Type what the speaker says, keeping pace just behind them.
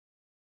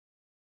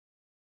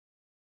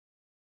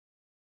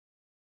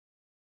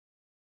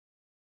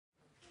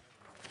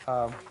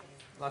Um,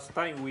 Last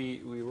time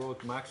we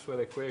wrote Maxwell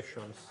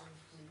equations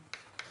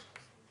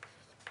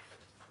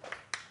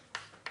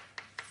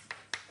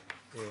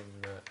in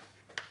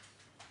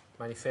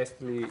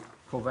manifestly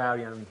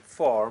covariant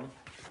form,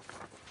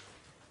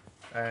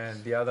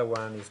 and the other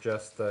one is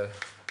just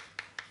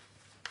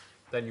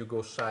then you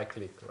go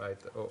cyclic, right,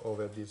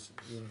 over these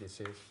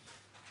indices.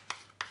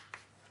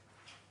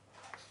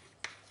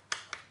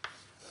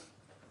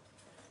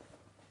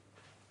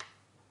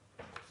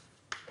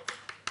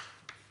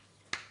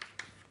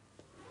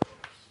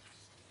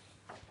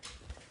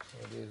 So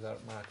these are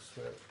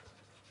Maxwell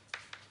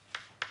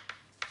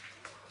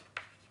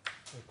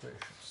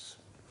equations.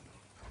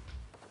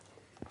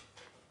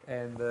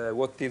 And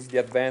what is the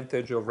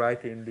advantage of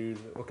writing these?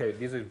 Okay,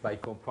 this is by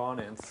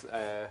components,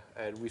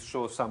 and we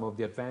saw some of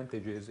the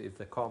advantages.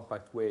 It's a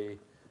compact way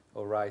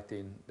of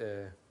writing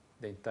the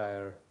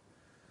entire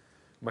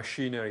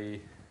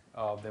machinery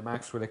of the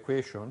Maxwell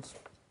equations.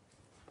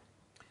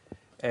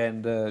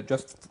 And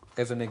just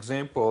as an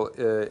example,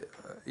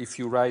 if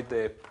you write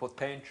the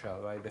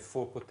potential, right, the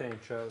four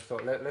potentials. So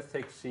let's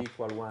take C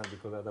equal 1,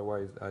 because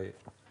otherwise I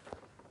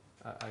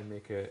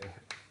make a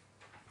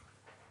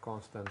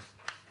constant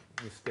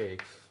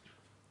mistakes.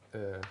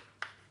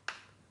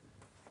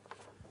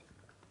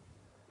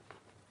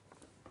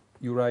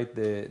 You write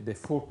the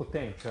full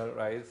potential,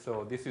 right?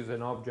 So this is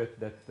an object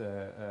that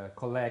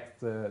collects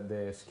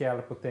the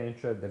scalar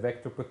potential, the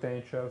vector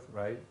potentials,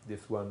 right?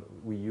 This one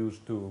we use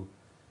to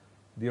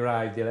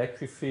derive the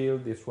electric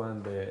field, this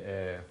one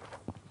the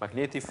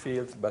magnetic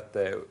fields, but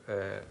and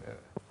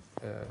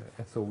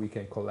so we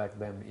can collect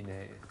them in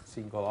a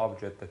single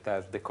object that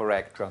has the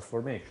correct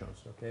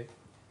transformations, okay?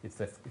 It's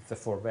a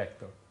four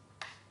vector.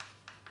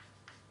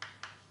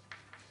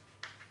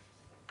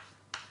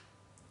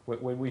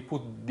 When we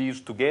put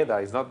these together,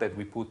 it's not that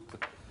we put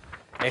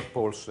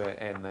apples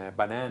and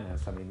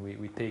bananas. I mean,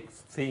 we take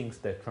things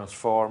that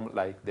transform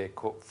like the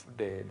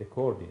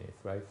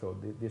coordinates, right? So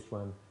this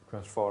one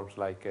transforms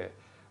like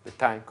the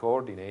time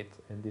coordinate,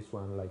 and this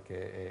one like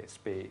a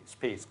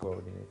space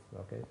coordinate,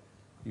 okay?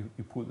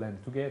 You put them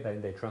together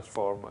and they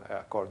transform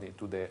according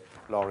to the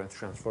Lorentz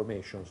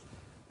transformations,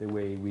 the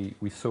way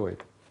we saw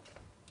it.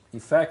 In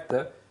fact,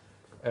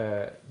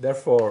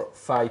 therefore,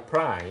 phi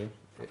prime,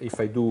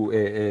 if I do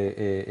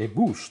a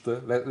boost,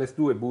 let's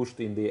do a boost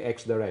in the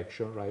x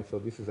direction, right? So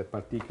this is a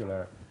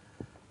particular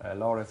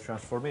Lorentz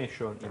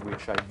transformation in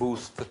which I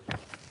boost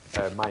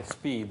my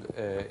speed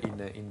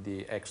in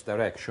the x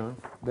direction.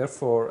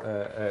 Therefore,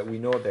 we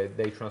know that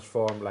they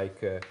transform like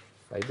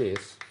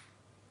this.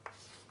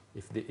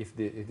 If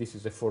this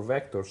is a four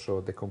vector,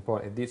 so the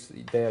component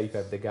there you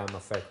have the gamma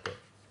factor.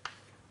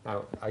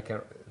 Now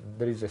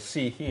there is a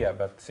c here,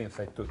 but since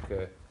I took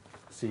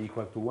c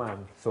equal to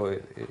 1, so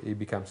it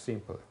becomes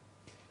simple.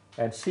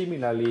 And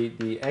similarly,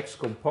 the x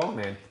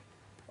component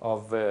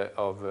of the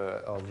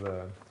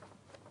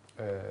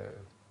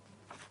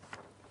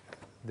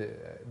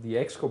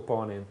x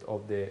component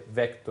of the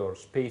vector,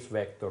 space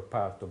vector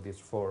part of this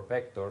four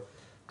vector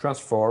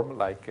transform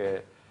like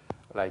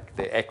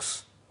the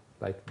x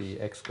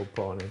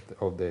component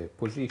of the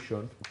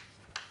position,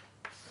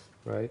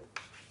 right?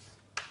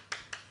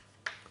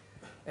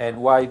 And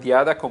why the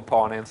other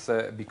components,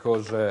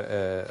 because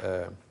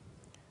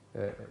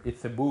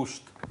it's a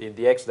boost in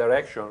the x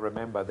direction.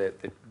 Remember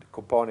that the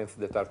components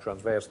that are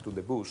transverse to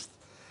the boost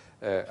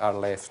are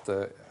left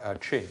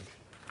unchanged.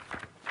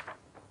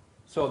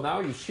 So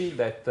now you see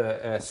that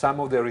some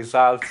of the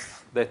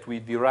results that we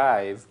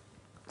derive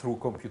through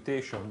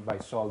computation by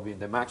solving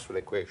the Maxwell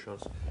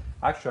equations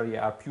actually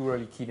are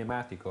purely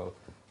kinematical.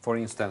 For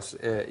instance,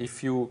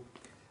 if you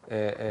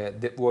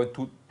want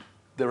to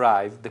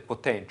derive the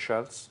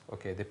potentials,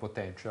 okay,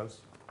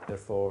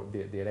 therefore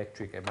the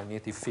electric and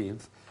magnetic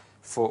fields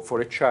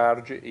for a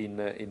charge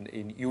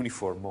in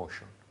uniform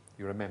motion.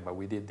 You remember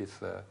we did this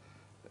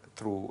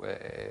through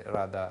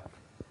rather.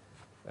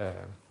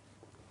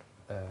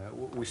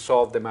 We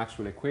solved the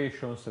Maxwell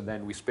equations, and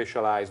then we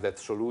specialized that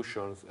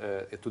solutions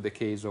to the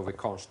case of a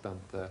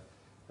constant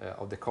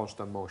of the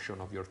constant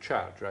motion of your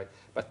charge, right?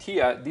 But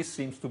here, this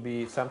seems to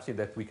be something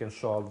that we can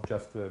solve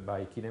just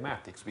by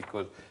kinematics,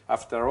 because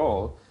after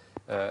all,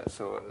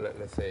 so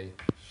let's see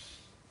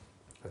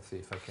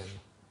if I can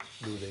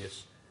do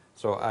this.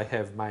 So I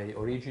have my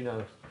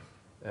original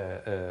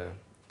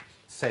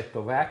set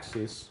of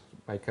axes,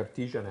 my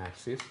Cartesian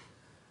axis,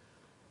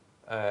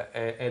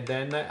 and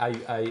then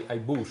I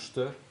boost,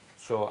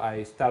 so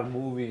I start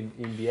moving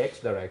in the x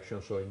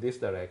direction, so in this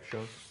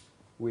direction,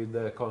 with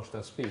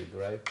constant speed,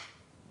 right?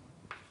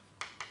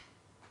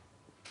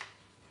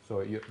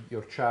 So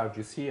your charge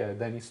is here,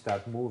 then you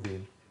start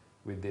moving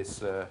with this,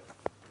 so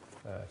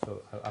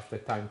after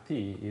time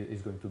t,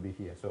 it's going to be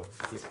here. So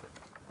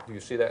do you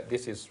see that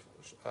this is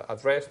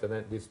at rest, and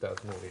then this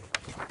starts moving.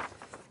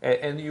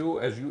 And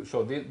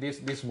so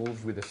this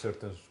moves with a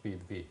certain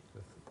speed v.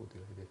 Let's put it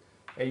like this.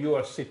 And you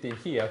are sitting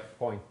here,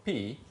 point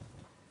P,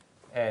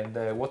 and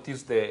what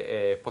is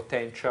the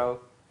potential,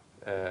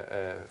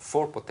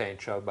 for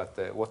potential, but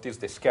what is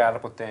the scalar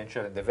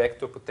potential and the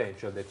vector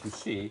potential that you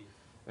see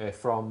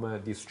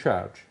from this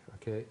charge.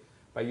 Okay,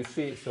 but you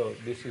see, so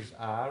this is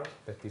r,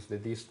 that is the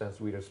distance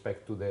with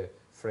respect to the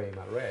frame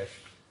at rest,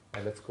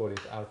 and let's call it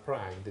r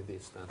prime, the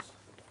distance.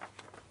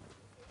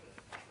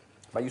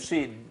 But you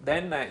see,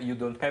 then you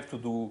don't have to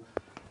do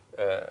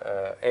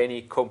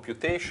any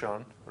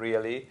computation,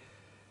 really,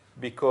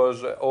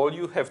 because all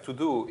you have to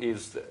do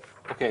is,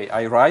 okay,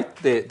 I write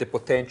the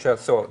potential,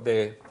 so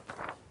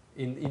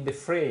in the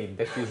frame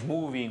that is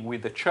moving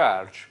with the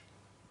charge,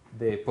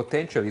 the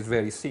potential is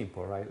very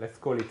simple, right? Let's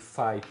call it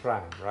phi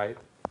prime, right?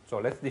 So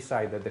let's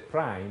decide that the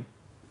prime,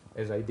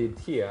 as I did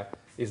here,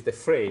 is the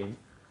frame,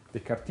 the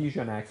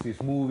Cartesian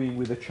axis moving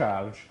with a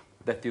charge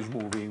that is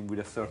moving with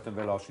a certain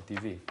velocity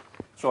v.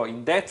 So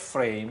in that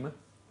frame,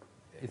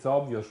 it's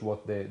obvious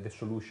what the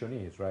solution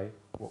is, right?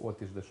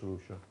 What is the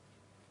solution?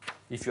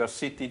 If you are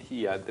sitting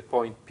here at the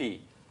point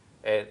P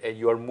and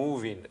you are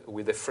moving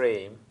with the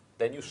frame,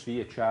 then you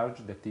see a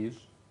charge that is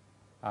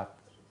at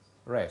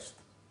rest,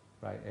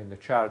 right? And the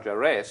charge at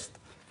rest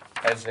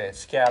has a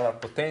scalar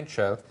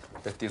potential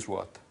that is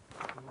what?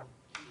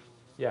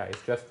 Yeah,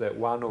 it's just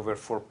 1 over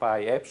 4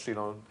 pi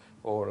epsilon,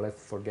 or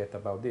let's forget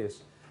about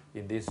this,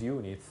 in these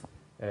units,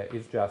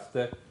 it's just,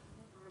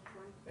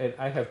 and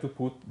I have to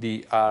put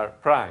the r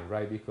prime,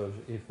 right? Because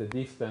it's the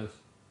distance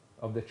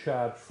of the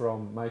charge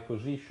from my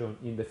position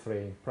in the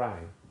frame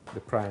prime, the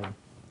prime.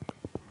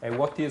 And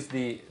what is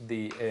the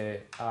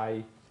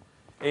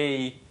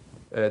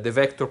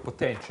vector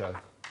potential?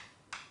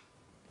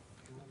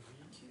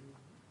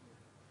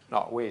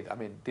 No, wait, I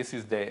mean, this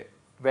is the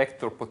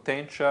vector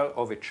potential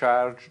of a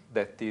charge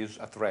that is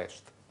at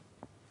rest.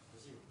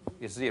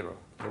 It's 0.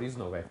 There is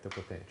no vector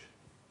potential.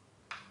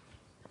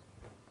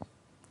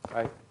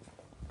 Right?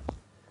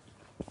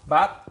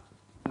 But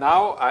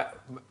now,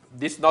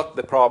 this is not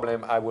the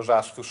problem I was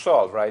asked to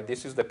solve, right?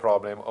 This is the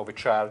problem of a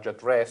charge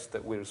at rest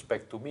with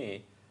respect to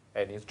me,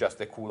 and it's just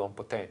a Coulomb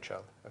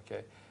potential,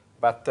 okay?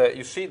 But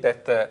you see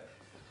that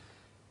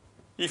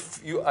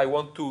if I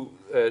want to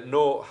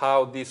know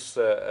how this,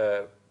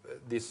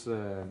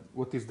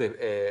 what is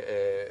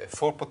the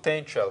for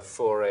potential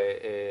for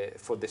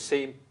the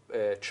same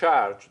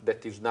charge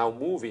that is now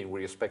moving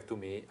with respect to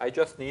me, I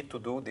just need to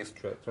do this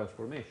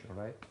transformation,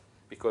 right?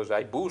 Because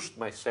I boost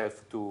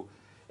myself to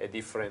a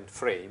different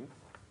frame,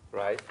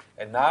 right?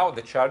 And now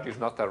the charge is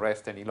not at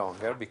rest any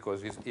longer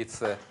because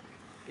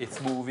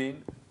it's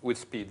moving with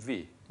speed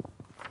v.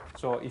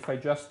 So if I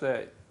just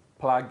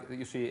plug,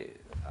 you see,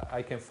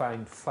 I can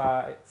find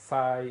phi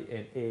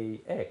and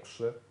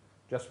ax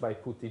just by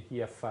putting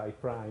here phi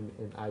prime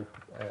and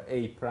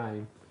a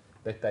prime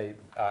that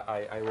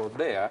I wrote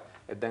there,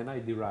 and then I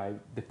derive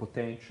the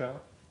potential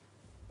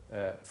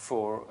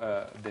for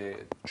the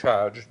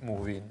charge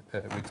moving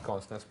with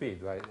constant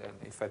speed, right? And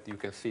in fact, you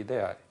can see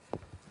there,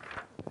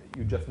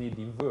 you just need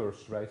the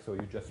inverse, right? So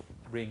you just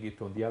bring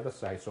it on the other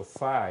side. So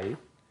phi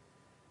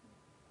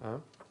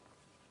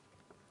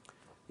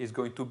is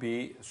going to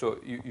be, so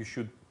you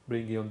should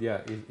bring it on the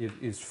other,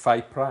 is phi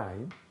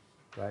prime,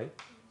 right?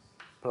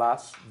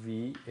 Plus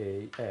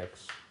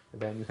VAX.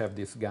 And then you have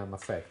this gamma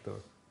factor.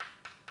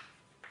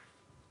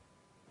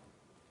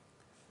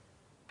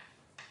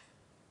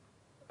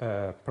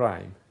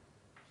 Prime.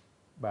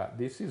 But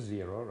this is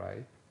 0,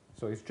 right?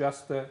 So it's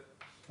just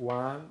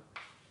 1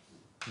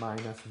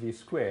 minus v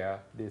square,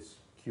 this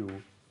q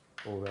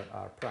over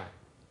r prime.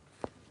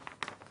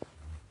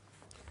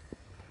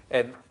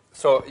 And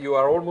so you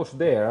are almost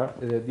there.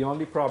 The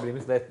only problem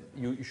is that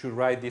you should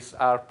write this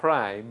r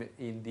prime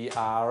in the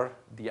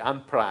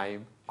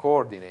unprime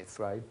coordinates,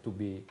 right? To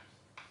be,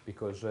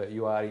 because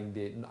you are in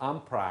the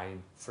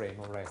unprime frame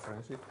of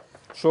reference.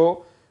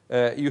 So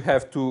you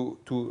have to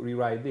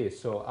rewrite this.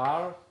 So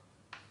r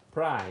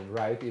prime,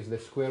 right, is the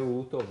square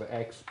root of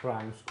x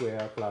prime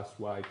square plus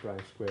y prime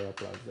square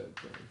plus z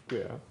prime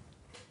square.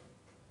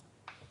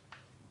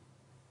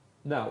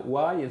 Now,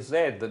 y and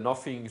z,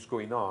 nothing is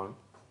going on,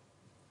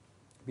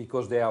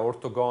 because they are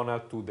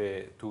orthogonal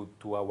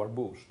to our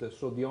boost.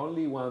 So the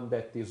only one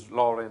that is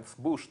Lorentz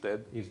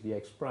boosted is the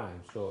x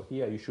prime. So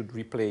here you should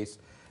replace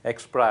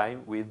x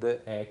prime with the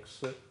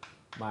x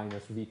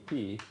minus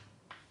vp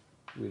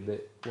with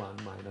the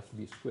 1 minus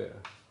v square.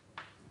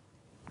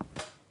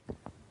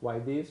 Why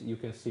this? You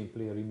can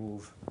simply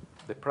remove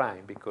the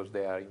prime because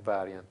they are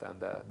invariant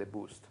under the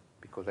boost,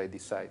 because I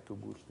decide to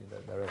boost in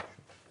that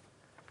direction.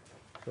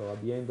 So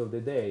at the end of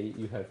the day,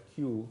 you have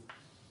q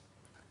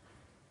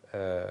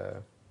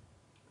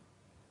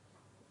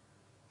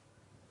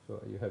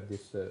so you have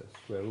this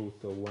square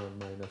root of 1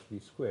 minus v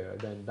square.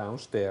 Then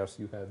downstairs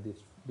you have this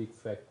big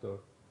factor .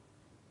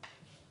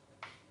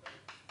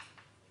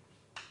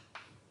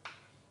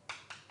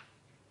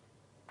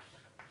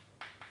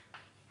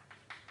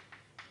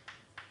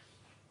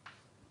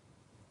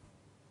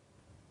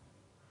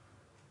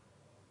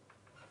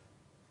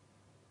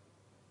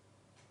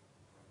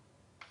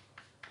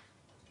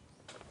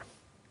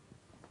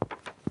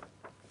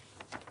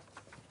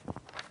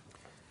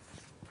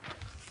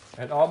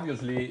 And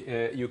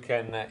obviously, you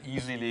can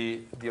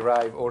easily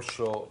derive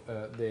also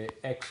the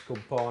x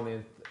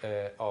component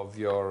of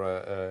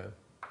your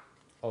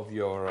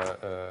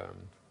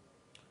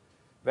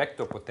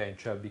vector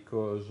potential,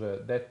 because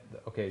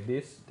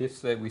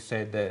this we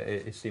said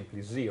is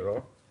simply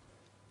 0,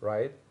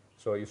 right?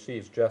 So you see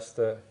it's just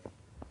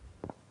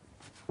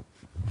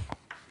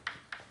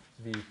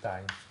v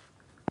times,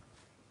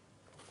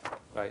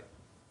 right?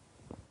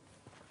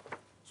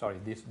 Sorry,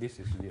 this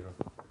is 0.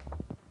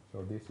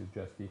 So this is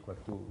just equal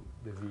to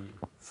the v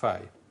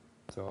phi.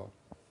 So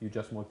you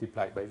just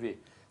multiply by v.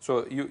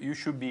 So you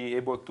should be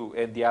able to,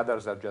 and the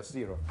others are just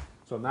 0.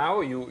 So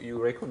now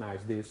you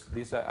recognize this.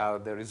 These are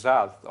the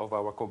result of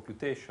our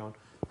computation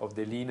of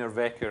the linear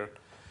vector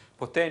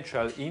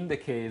potential in the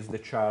case the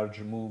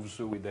charge moves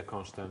with a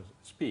constant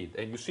speed.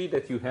 And you see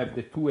that you have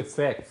the two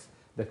effects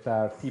that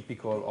are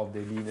typical of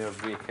the linear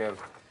vector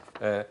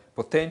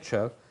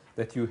potential,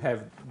 that you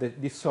have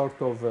this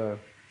sort of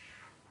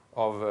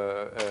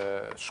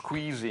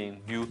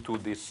squeezing due to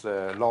this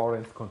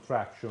Lorentz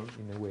contraction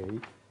in a way.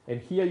 And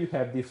here you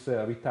have this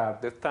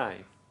retarded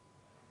time.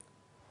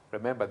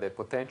 Remember, the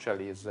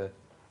potential is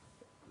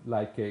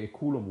like a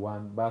Coulomb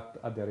one, but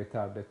at the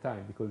retarded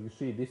time, because you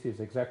see this is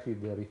exactly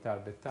the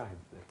retarded time.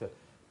 That,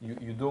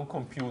 you don't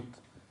compute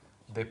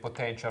the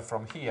potential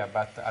from here,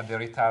 but at the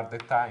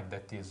retarded time,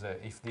 that is,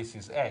 if this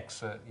is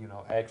x,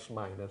 x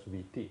minus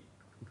vt,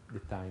 the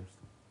times.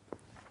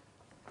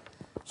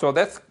 So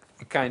that's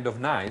kind of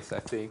nice,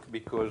 I think,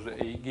 because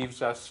it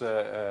gives us,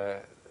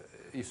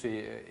 you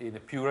see, in a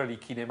purely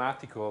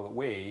kinematical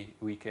way,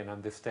 we can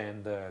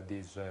understand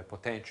these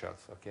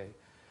potentials, okay?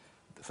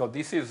 So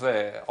this is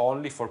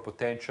only for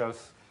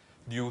potentials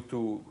due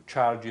to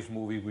charges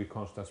moving with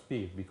constant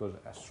speed, because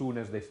as soon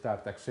as they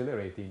start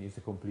accelerating, it's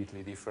a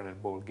completely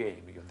different ball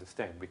game, you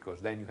understand, because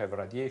then you have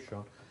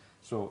radiation,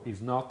 so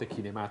it's not a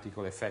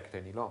kinematical effect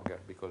any longer,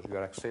 because you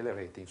are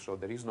accelerating, so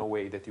there is no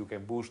way that you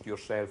can boost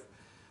yourself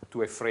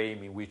to a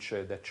frame in which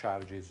the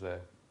charge is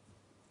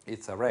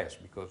it's a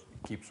rest, because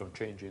it keeps on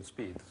changing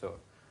speed, so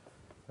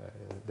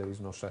there is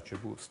no such a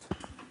boost.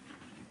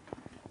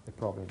 The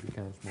problem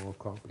becomes more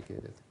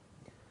complicated.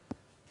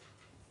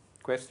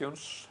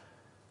 Questions?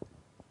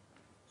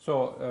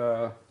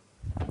 So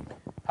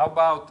how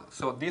about,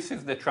 so this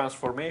is the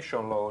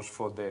transformation laws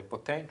for the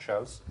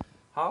potentials.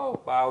 How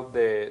about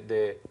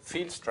the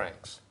field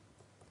strengths?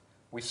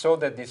 We saw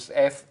that this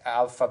F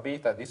alpha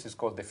beta, this is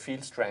called the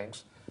field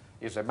strengths,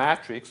 is a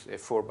matrix, a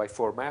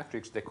 4x4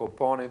 matrix, the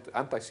component,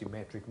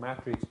 antisymmetric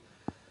matrix,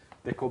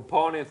 the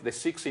components, the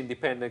 6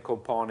 independent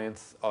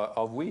components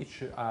of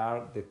which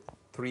are the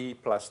 3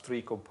 +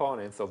 3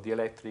 components of the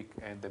electric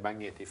and the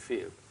magnetic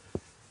field.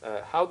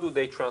 How do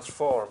they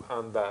transform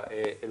under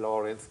a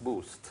Lorentz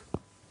boost?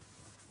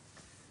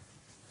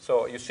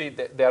 So you see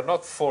that they are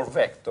not 4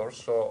 vectors,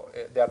 so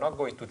they are not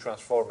going to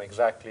transform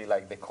exactly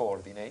like the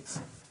coordinates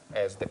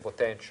as the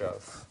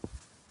potentials,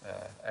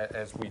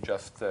 as we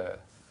just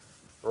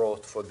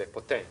wrote for the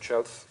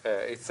potentials.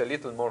 It's a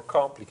little more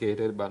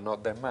complicated, but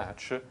not that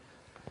much.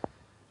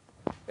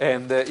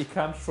 And it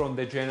comes from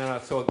the general,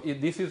 so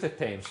this is a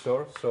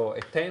tensor. So a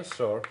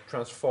tensor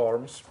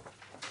transforms,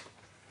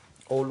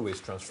 always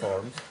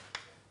transforms,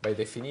 by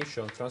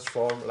definition,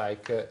 transform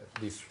like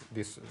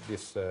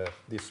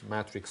this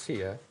matrix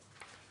here.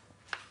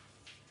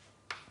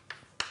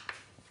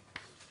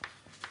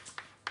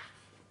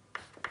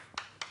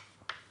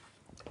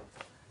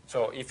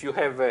 So if you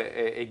have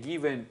a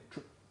given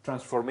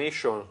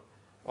transformation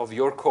of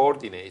your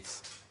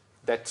coordinates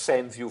that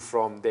sends you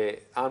from the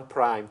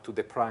unprime to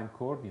the prime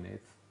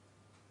coordinates,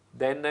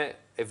 then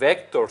a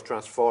vector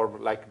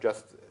transform like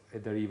just a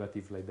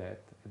derivative like that,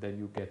 and then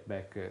you get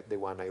back the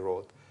one I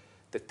wrote.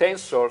 The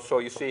tensor, so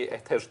you see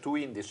it has 2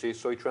 indices,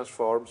 so it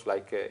transforms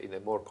like in a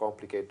more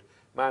complicated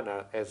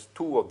manner as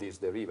 2 of these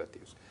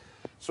derivatives.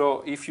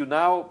 So if you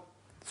now,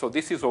 so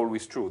this is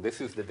always true.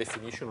 This is the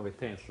definition of a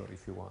tensor,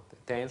 if you want.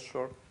 A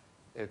tensor,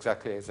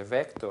 exactly as a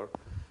vector,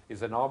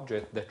 is an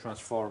object that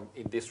transforms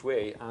in this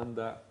way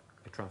under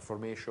a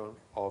transformation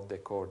of the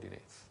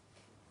coordinates.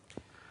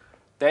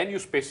 Then you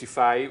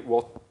specify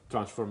what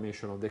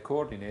transformation of the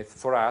coordinates.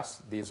 For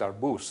us, these are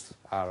boosts,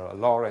 are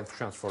Lorentz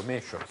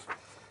transformations.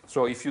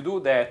 So if you do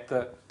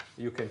that,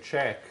 you can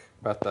check,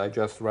 but I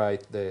just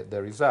write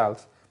the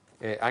results.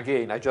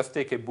 Again, I just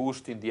take a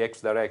boost in the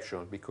x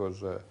direction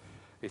because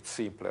it's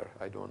simpler.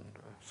 I don't,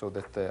 so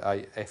that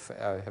I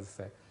have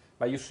effect.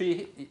 But you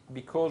see,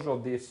 because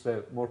of this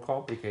more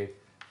complicated,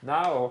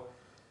 now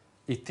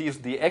it is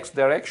the x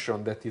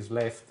direction that is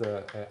left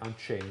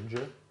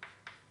unchanged.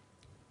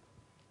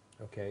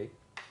 Okay.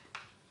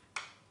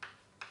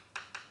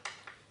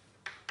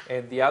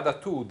 And the other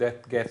 2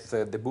 that gets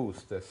the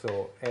boost.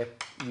 So F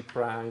E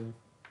prime.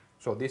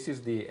 So this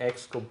is the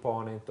x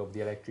component of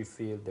the electric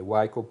field, the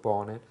y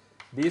component.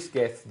 This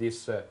gets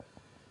this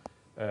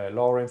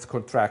Lorentz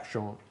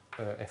contraction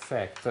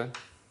effect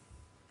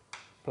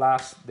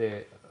plus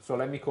the, so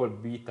let me call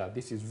beta.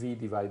 This is V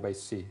divided by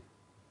C.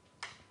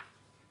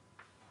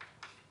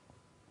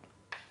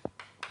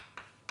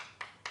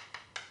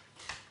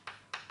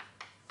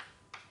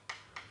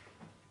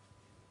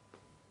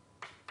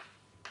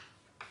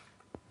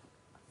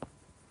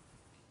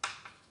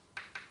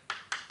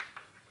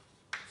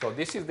 So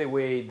this is the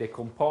way the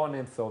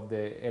components of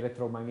the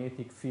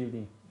electromagnetic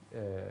field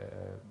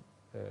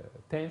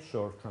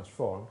tensor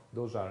transform.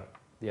 Those are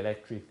the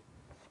electric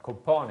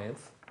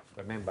components.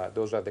 Remember,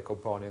 those are the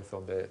components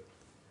of the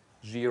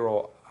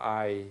 0,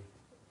 I,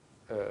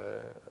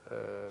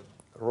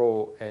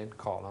 row, and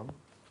column.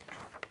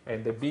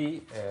 And the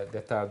B,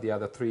 that are the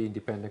other three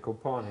independent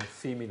components,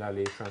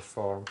 similarly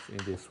transforms in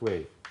this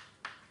way.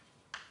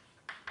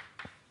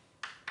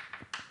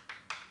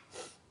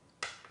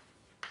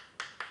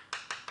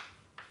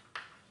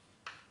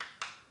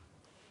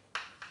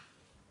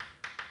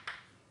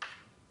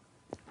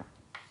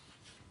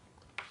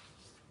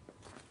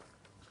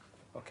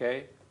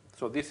 Okay,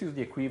 so this is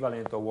the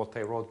equivalent of what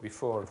I wrote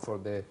before for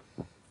the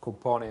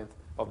component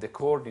of the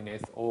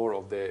coordinates or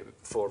of the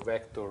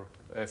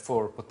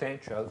for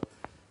potential.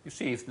 You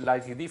see, it's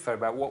slightly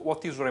different, but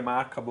what is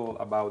remarkable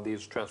about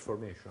this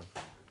transformation?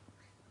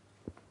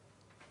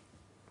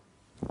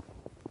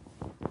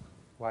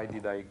 Why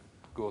did I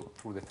go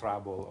through the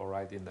trouble of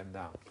writing them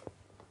down?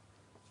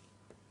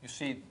 You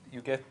see,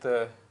 you get,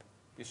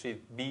 you see,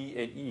 B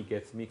and E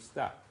gets mixed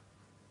up.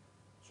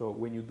 So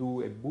when you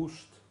do a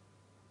boost,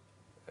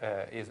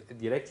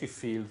 the electric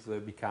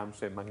field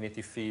becomes a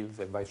magnetic field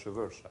and vice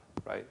versa,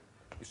 right?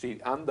 You see,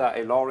 under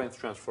a Lorentz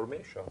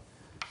transformation,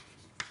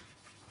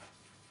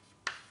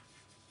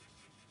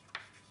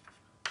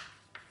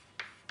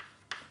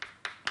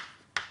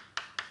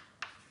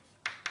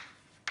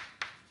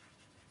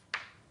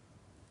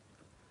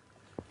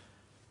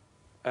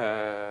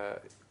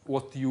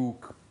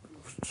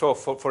 so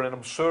for an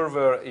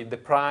observer in the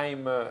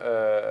prime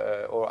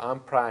or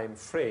unprime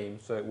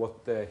frames,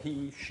 what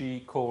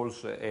she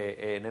calls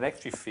an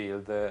electric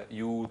field,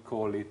 you would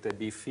call it a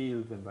B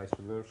field and vice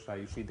versa.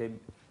 You see,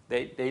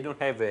 they don't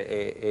have an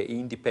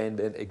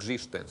independent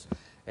existence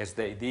as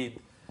they did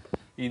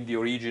in the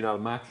original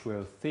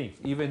Maxwell things,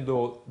 even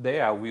though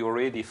there we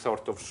already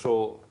sort of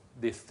saw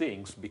these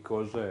things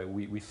because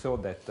we saw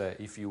that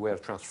if you were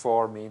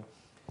transforming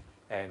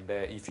and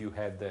if you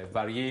had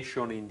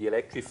variation in the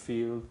electric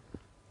field,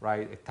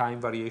 right, a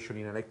time variation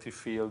in electric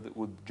field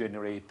would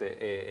generate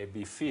a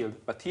B field.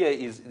 But here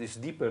is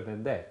deeper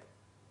than that,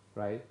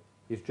 right?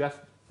 It's just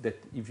that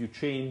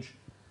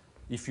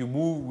if you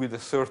move with a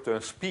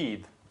certain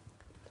speed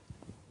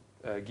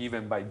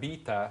given by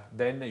beta,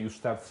 then you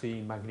start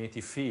seeing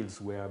magnetic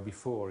fields where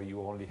before you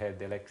only had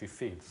the electric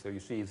fields. So you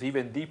see, it's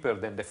even deeper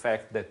than the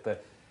fact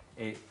that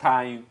a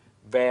time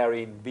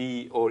varying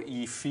B or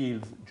E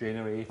field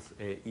generates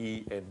a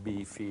E and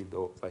B field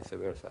or vice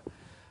versa.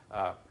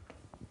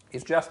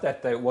 It's just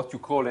that what you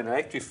call an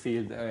electric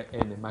field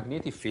and a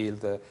magnetic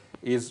field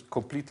is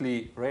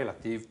completely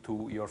relative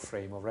to your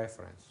frame of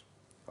reference.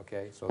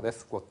 Okay, so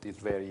that's what is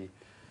very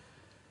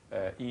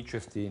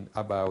interesting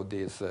about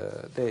this.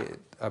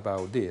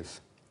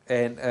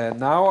 And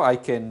now I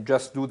can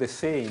just do the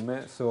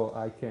same. So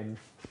I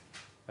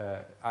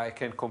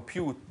can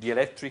compute the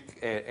electric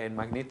and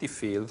magnetic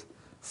field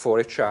for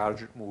a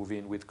charge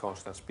moving with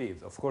constant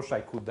speed. Of course,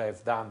 I could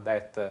have done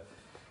that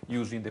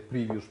using the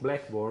previous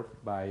blackboard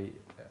by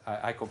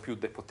I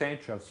compute the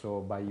potential, so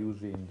by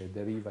using the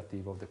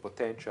derivative of the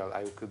potential,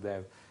 I could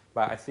have,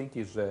 but I think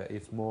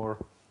it's more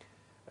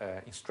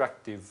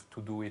instructive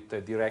to do it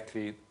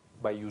directly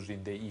by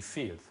using the E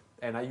field.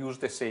 And I use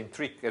the same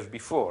trick as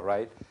before,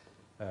 right?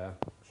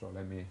 So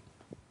let me,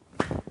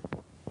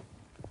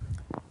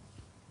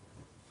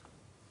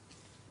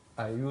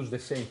 I use the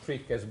same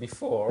trick as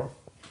before,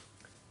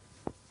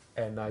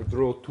 and I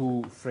draw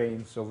two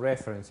frames of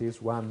references,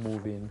 one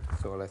moving,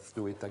 so let's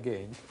do it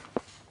again.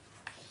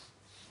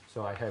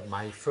 So I have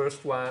my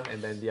first one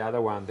and then the other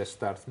one that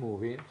starts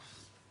moving,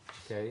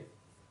 okay?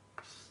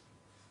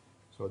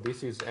 So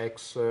this is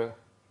X, so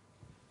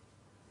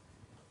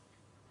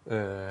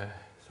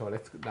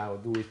let's now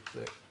do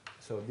it,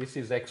 so this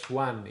is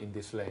X1 in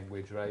this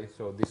language, right?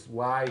 So this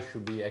Y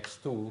should be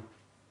X2,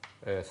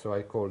 so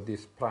I call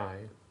this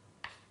prime,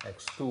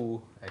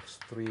 X2,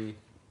 X3,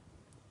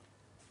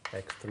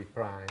 X3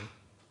 prime,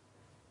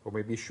 or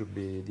maybe it should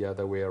be the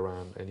other way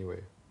around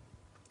anyway.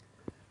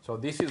 So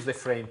this is the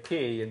frame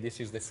K, and this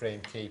is the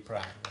frame K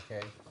prime,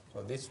 okay?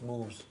 So this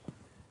moves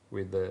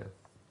with the...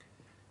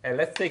 And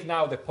let's take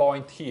now the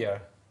point here.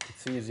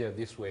 It's easier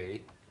this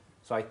way.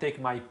 So I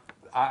take my...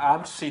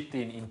 I'm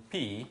sitting in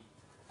P,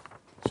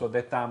 so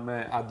that I'm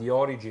at the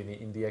origin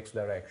in the X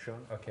direction,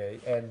 okay?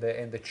 And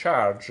the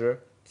charge,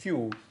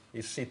 Q,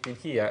 is sitting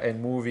here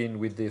and moving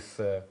with this...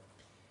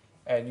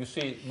 and you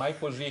see, my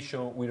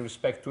position with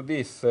respect to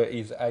this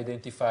is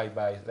identified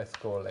by, let's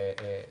call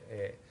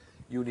a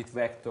unit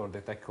vector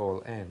that I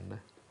call n.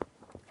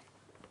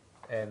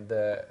 And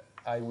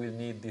I will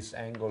need this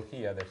angle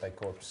here that I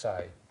call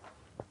psi.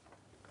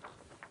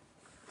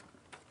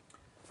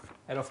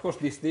 And of course,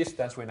 this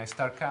distance, when I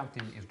start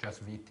counting, is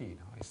just vt.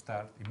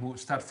 No?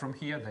 Start from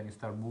here, then you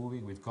start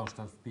moving with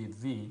constant speed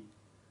v,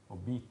 or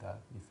beta,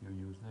 if you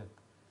use that.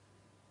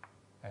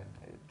 And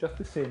just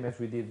the same as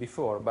we did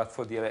before, but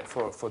for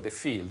the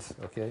fields,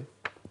 okay?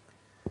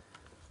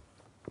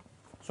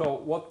 So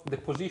what the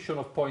position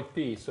of point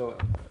P, so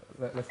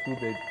let's do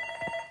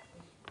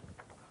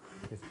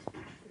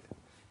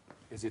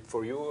Is it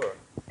for you or?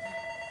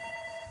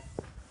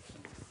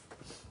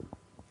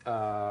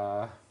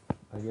 I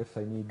guess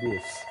I need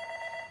this.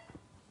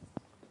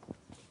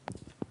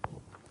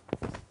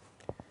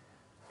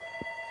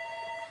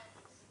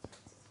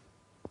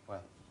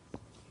 Well,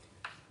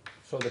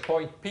 so the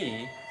point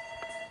P.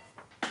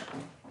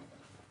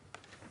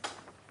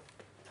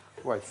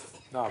 Wait,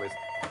 no,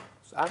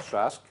 it's answer.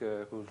 Ask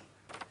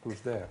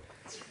who's there.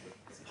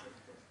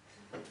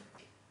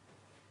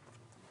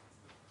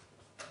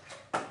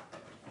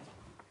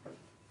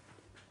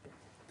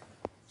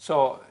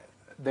 So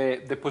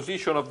the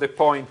position of the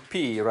point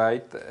P,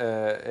 right,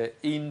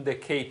 in the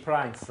K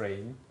prime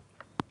frame,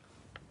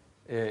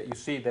 you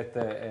see that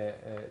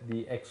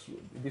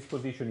this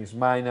position is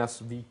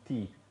minus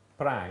Vt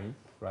prime,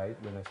 right,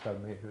 when I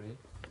start measuring.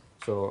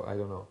 So I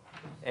don't know,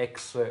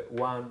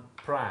 x1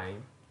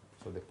 prime,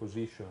 so the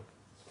position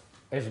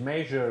as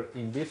measured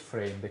in this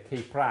frame, the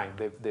K prime,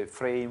 the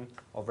frame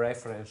of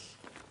reference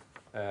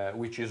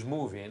which is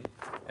moving,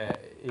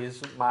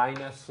 is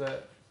minus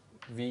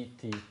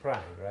Vt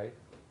prime, right?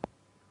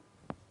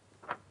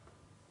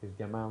 Is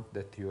the amount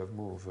that you have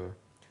moved.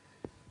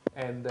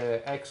 And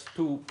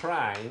x2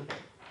 prime,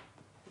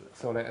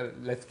 so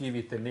let's give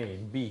it a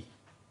name, B,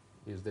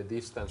 is the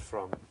distance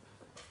from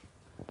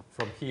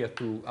here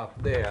to up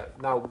there.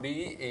 Now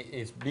B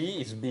is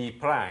B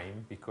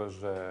prime,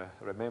 because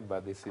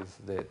remember this is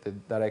the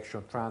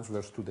direction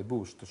transverse to the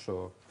boost.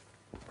 So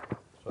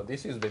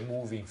this is the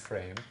moving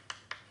frame,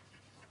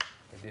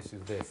 and this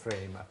is the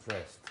frame at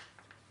rest.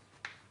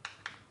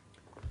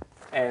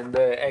 And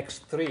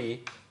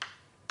x3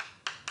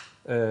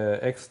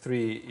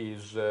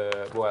 is,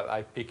 well,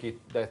 I pick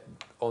it that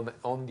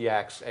on the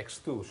axis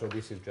x2, so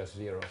this is just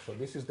 0. So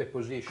this is the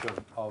position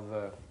of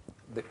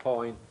the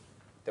point,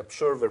 the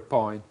observer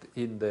point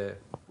in the,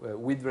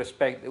 with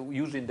respect,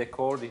 using the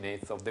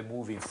coordinates of the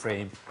moving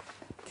frame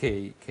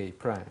K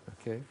prime,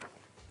 okay?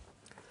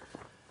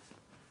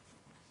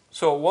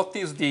 So what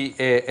is the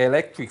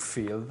electric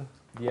field?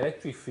 The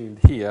electric field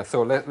here,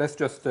 so let's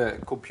just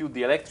compute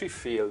the electric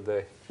field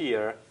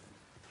here,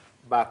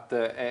 but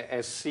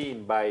as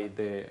seen by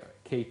the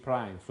K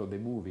prime, so the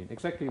moving,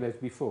 exactly as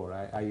before.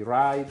 I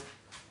ride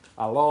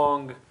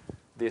along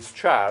this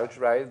charge,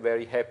 right,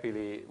 very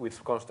happily with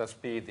constant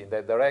speed in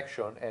that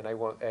direction,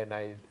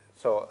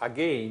 so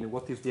again,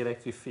 what is the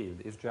electric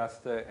field? It's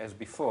just as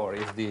before,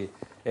 is the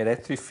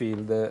electric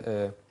field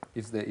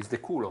is the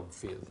Coulomb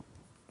field.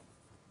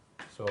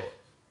 So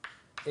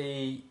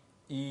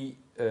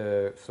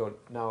so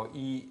now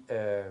E1,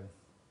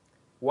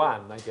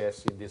 I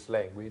guess, in this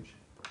language,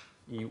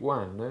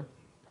 E1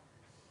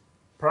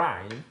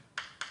 prime,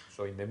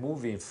 so in the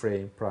moving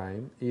frame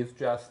prime, is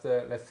just,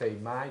 let's say,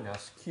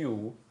 minus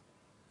Q.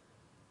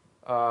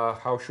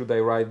 How should I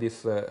write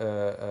this?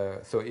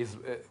 So is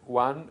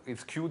 1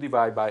 is Q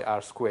divided by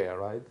R square,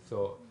 right?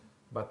 So,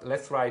 but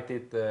let's write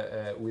it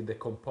with the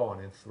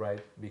components,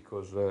 right?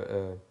 Because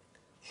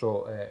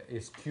so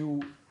is Q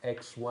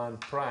x1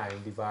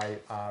 prime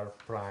divided R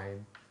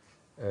prime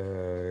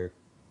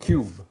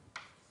cube,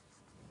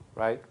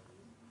 right?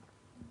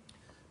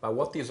 But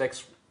what is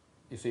x?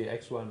 You see,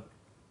 x1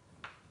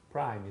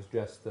 prime is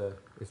just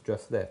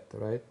that,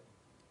 right?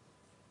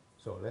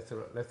 So let's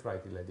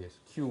write it like this: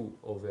 Q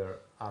over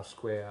R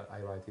square.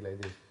 I write it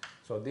like this.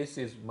 So this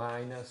is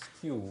minus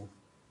Q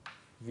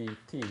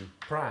Vt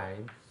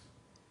prime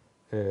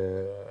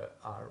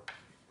R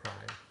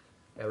prime.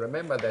 And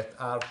remember that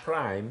R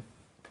prime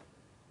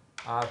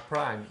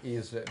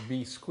is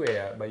B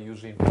square, by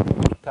using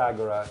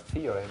Pythagoras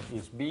theorem,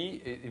 is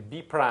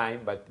B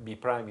prime, but B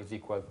prime is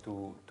equal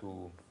to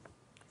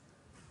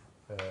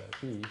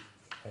B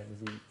and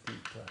Vt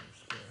prime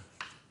square.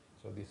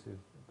 So this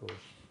goes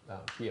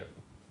down here.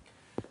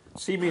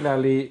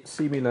 Similarly,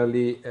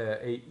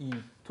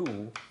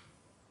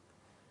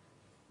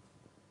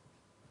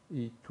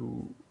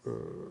 E2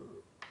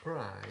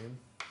 prime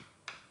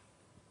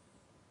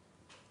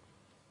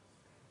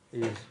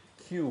is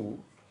Q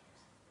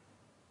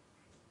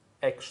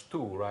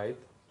x2, right?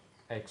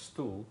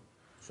 X2,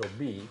 so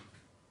B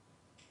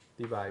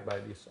divided by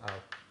this R.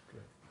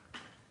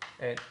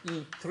 And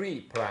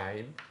E3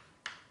 prime,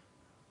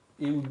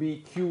 it will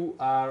be Q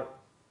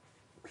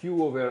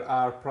over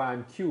R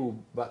prime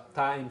cube, but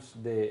times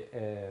the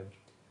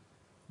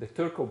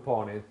third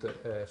component,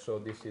 so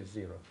this is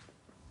 0.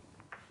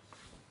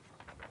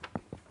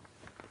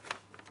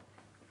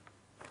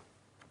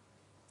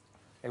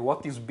 And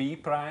what is B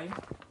prime?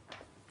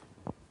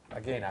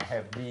 Again, I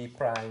have B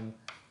prime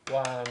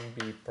 1,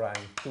 B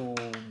prime 2,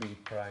 B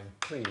prime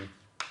 3.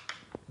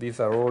 These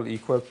are all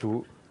equal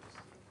to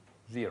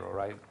 0,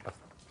 right? But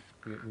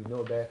we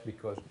know that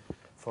because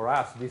for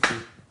us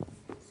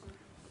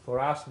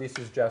this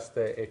is just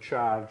a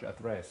charge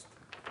at rest.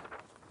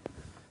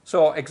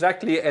 So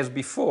exactly as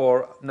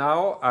before,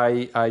 now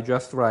I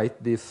just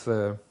write this.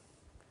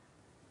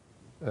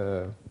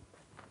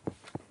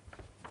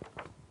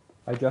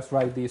 I just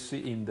write this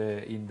in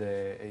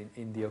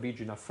the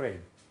original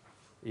frame,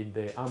 in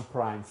the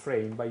unprimed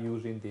frame, by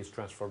using these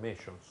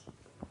transformations.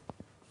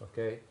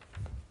 Okay.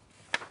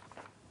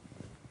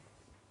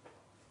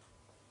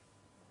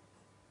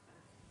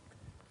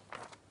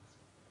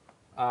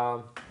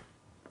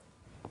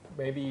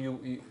 Maybe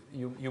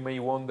you may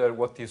wonder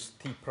what is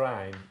T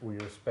prime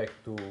with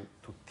respect to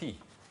T,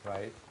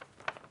 right?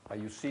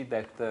 You see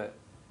that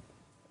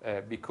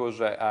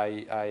because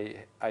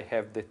I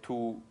have the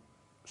two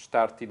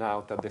starting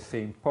out at the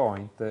same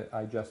point,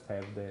 I just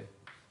have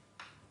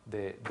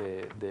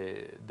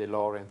the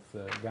Lorentz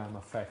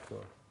gamma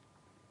factor,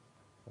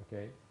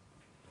 okay,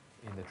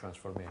 in the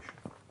transformation.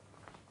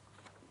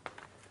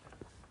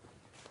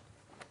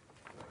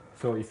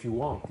 So if you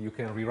want, you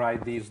can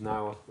rewrite these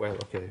now. Well,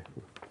 okay,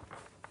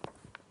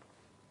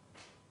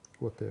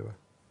 whatever.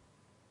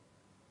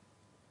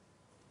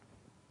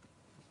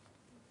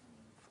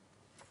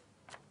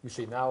 You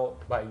see, now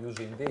by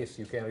using this,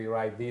 you can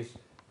rewrite this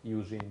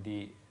using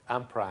the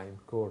unprimed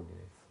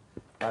coordinates.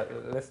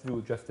 Let's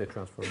do just the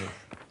transformation.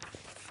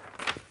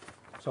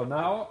 So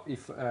now,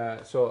 if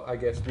so, I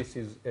guess this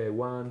is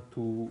 1,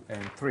 2,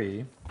 and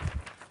 3.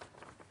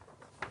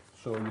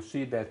 So you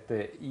see that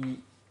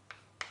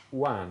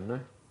E1,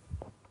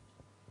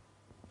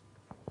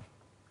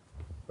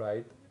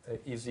 right,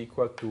 is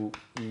equal to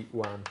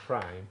E1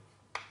 prime.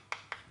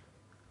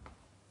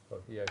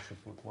 So here I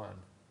should put 1,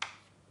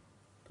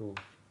 2,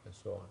 and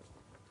so on.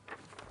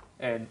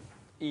 And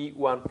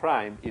E1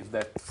 prime is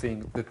that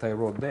thing that I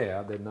wrote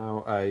there, that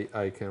now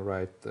I can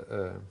write,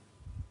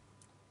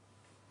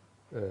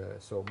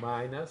 so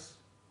minus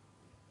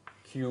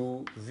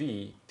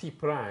QV T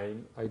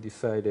prime, I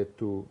decided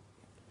to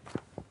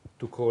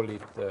call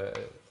it,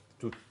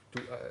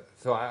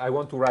 so I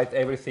want to write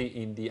everything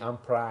in the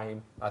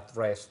unprime at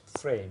rest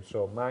frame.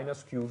 So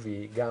minus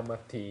QV gamma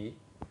T,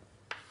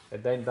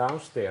 and then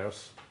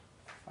downstairs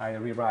I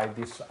rewrite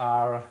this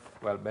R,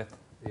 well, but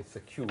it's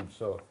a cube,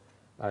 so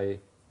I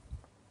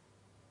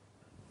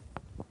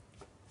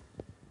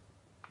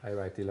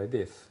write it like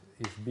this.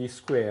 It's B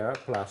square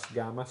plus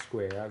gamma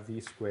square V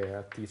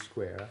square T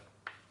square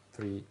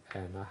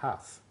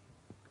 3.5.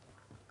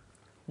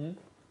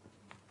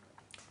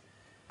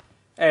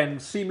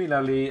 And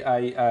similarly,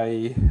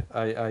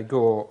 I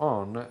go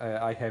on.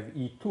 I have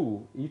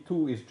E2.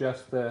 E2 is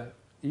just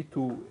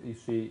E2. You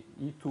see,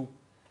 E2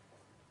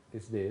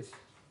 is this.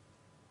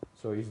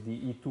 So it's the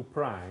E2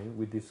 prime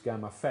with this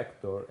gamma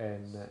factor,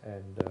 and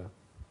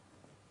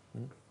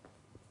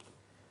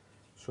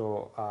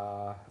so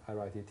I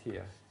write it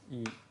here.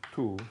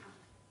 E2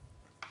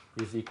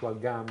 is equal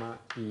gamma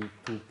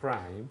E2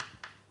 prime,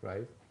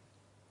 right?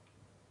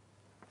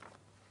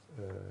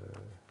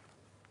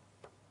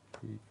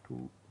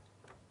 E2.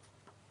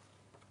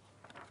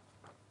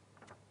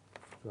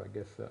 So I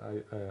guess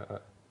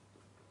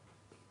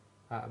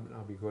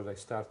no, because I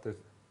started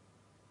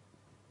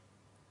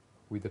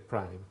with the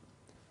prime,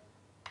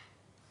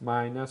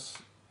 minus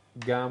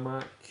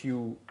gamma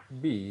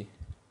QB,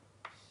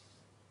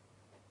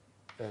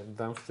 and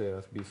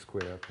downstairs B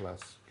square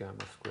plus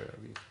gamma square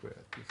V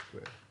square T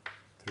square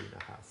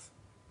 3.5.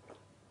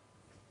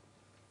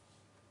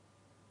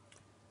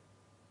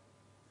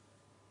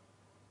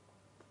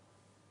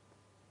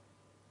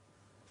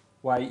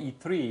 Why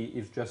E3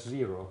 is just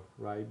 0,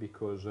 right?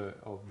 Because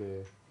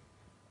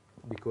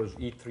because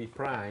E3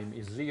 prime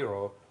is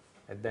 0,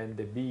 and then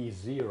the B is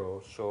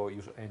 0, so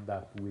you end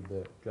up with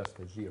just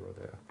a 0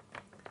 there.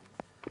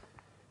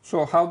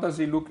 So how does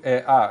it look?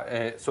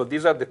 So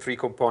these are the three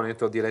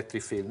components of the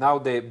electric field. Now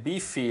the B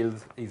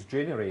field is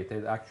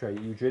generated.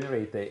 Actually, you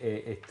generate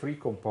a three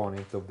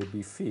component of the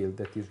B field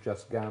that is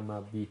just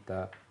gamma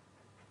beta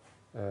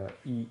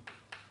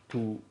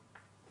E2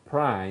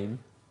 prime.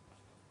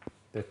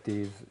 That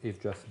is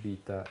just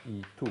beta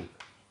E2.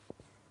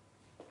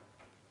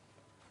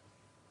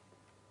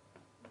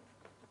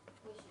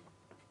 Question.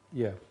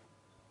 Yeah.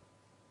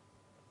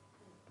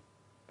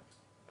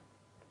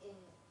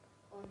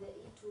 On the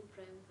E2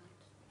 prime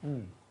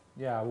part.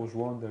 Yeah, I was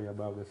wondering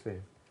about the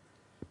same.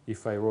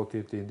 If I wrote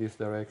it in this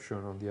direction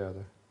or the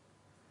other.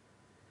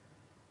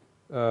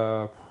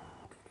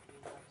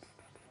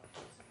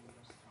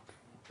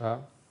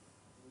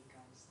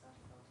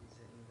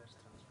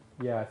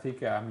 Yeah, I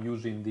think I'm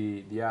using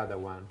the other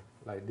one,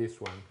 like this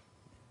one,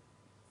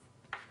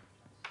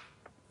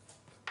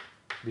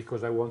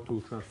 because I want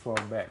to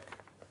transform back.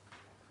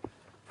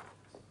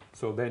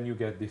 So then you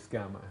get this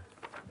gamma.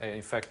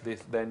 In fact,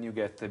 then you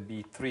get a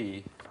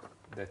B3,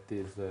 that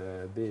is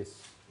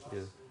this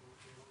is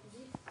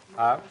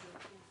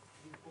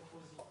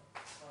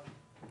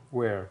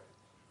where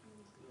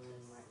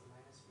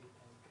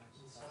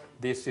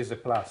this is a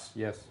plus.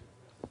 Yes,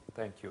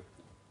 thank you.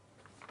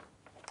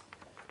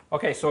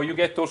 Okay, so you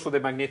get also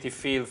the magnetic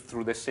field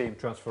through the same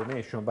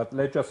transformation, but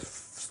let's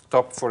just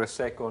stop for a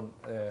second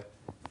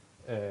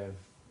to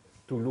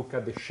look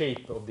at the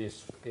shape of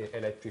this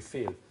electric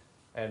field.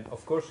 And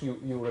of course,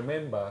 you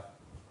remember,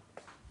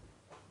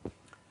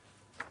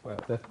 well,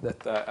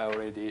 that I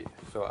already,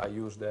 so I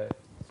use that,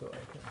 so I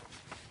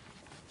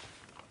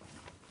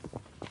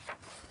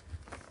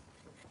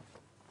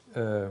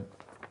can.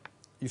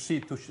 You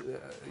see,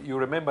 you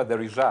remember the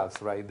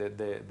results, right?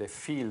 The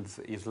field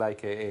is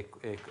like a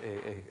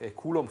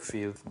Coulomb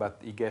field,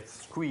 but it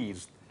gets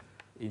squeezed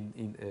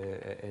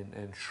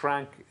and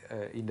shrunk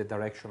in the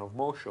direction of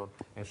motion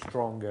and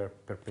stronger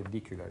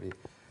perpendicularly.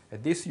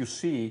 And this you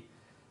see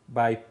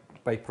by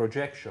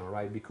projection,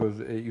 right? Because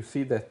you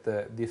see that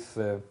this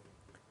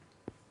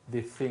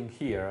thing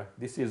here,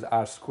 this is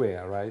r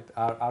square, right?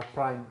 R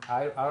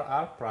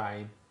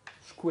prime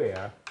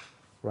square,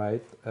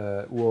 right?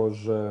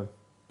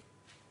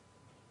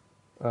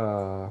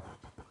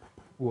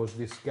 Was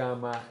this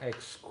gamma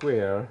x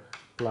square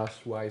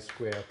plus y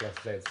square plus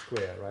z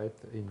square, right,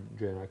 in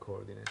general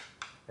coordinates.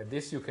 And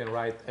this you can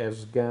write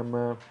as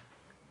gamma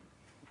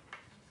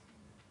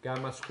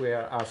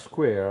square r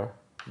square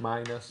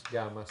minus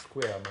gamma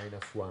square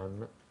minus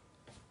 1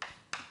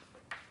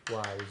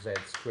 y z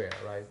square,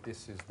 right?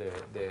 This is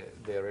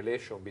the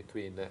relation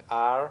between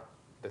r,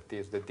 that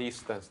is the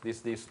distance,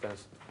 this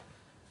distance,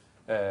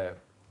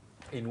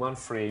 in one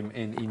frame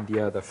and in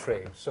the other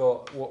frame.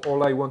 So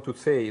all I want to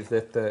say is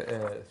that,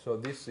 so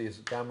this is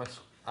gamma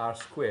r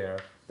square,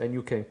 then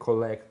you can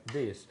collect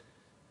this,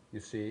 you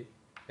see,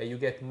 and you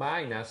get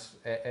minus,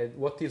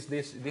 what is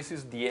this? This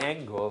is the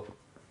angle,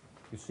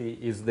 you see,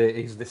 is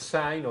the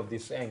sine of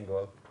this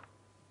angle,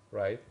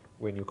 right,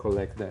 when you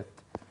collect that.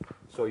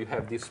 So you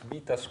have this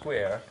beta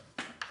square,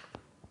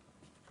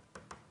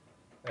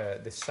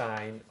 the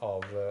sine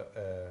of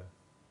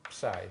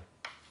psi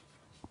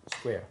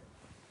square.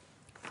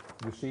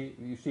 You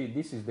see,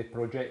 this is the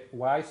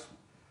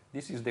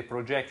this is the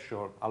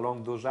projection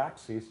along those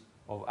axes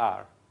of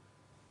r,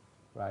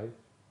 right?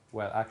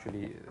 Well,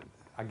 actually,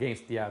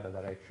 against the other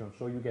direction.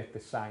 So you get the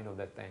sine of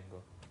that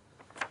angle.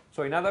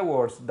 So in other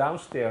words,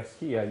 downstairs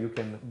here you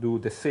can do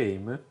the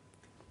same,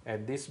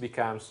 and this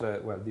becomes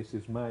well, this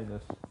is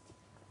minus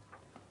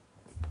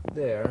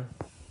there.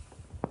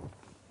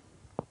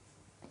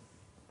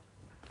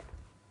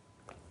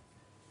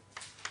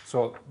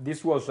 So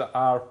this was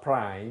r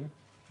prime.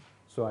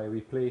 So I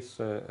replace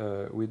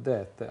with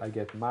that, I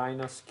get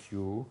minus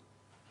q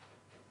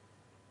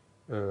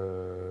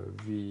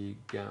v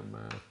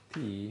gamma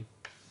t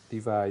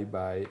divided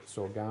by,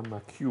 so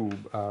gamma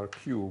cube r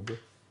cube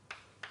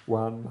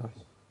 1,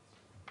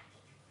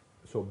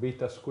 so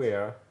beta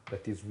square,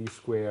 that is v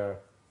square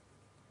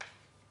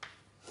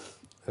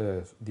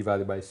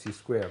divided by c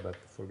square, but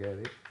forget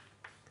it,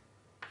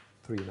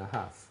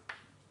 3.5.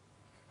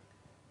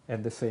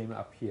 And the same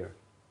up here,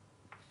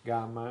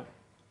 gamma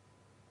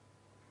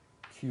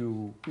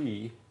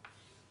QP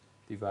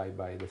divided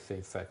by the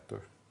same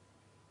factor.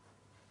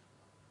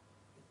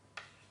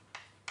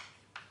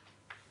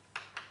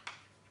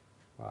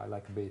 Well, I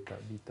like beta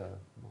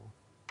more.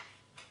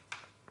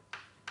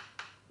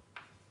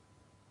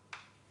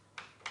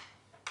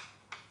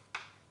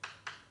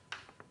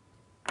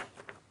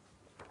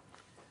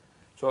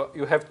 So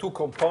you have two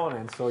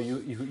components, so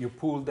you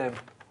pull them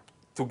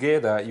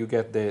together, you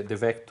get the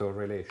vector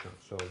relation.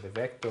 So the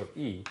vector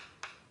E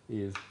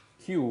is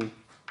Q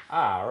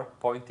r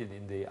pointed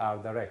in the r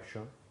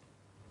direction,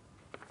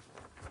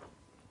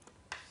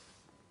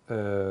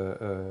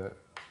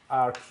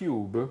 r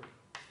cube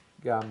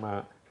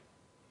gamma,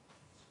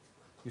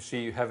 you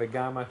see you have a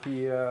gamma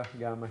here,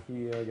 gamma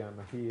here,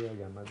 gamma here,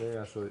 gamma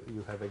there, so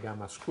you have a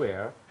gamma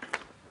square.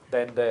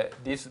 Then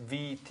this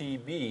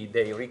VTB,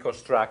 they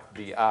reconstruct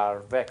the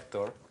r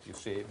vector, you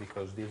see,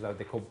 because these are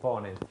the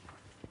components.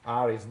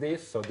 R is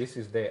this, so this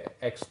is the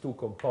x2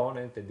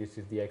 component, and this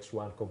is the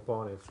x1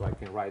 component, so I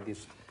can write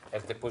this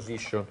as the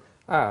position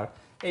r,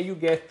 and you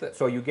get,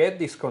 so you get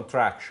this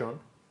contraction,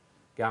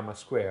 gamma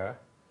square,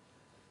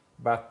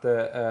 but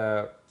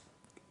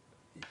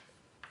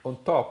on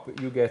top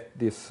you get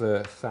this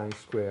sine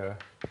square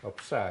of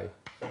psi.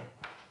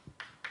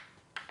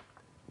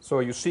 So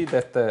you see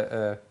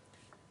that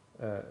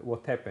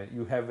what happened,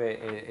 you have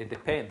a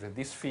dependence.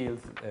 This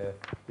field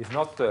is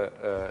not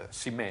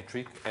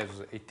symmetric as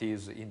it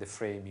is in the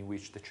frame in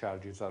which the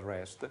charges are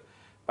rest,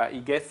 but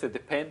it gets a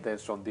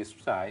dependence on this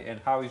psi.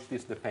 And how is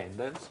this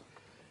dependence?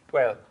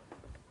 Well,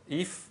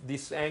 if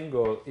this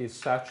angle is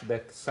such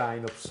that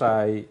sine of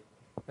psi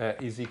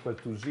is equal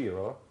to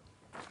 0,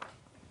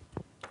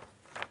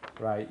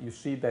 right, you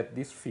see that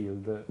this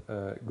field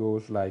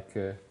goes like,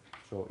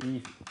 so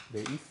the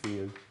E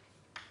field,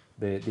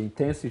 the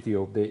intensity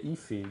of the E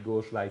field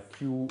goes like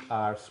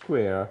QR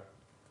square,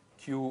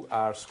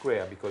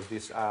 because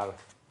this R,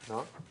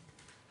 no?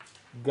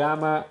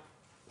 Gamma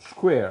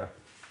square,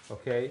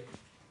 okay?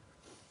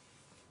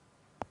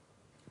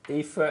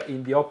 If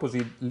in the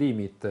opposite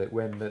limit,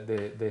 when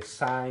the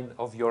sine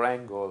of your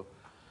angle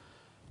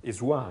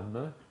is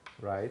 1,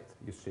 right,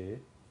 you see,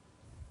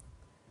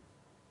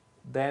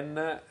 then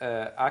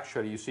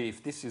actually, you see,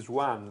 if this is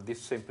 1,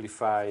 this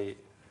simplify,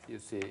 you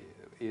see,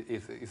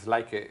 it's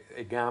like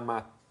a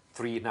gamma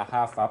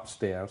 3.5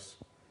 upstairs.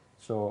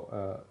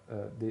 So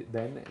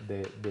then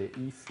the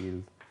E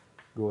field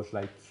goes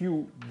like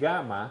Q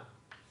gamma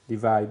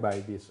divided by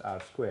this R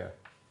square.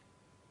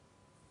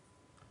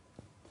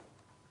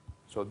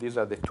 So these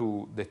are the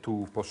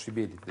two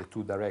possibilities, the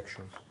two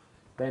directions.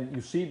 Then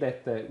you see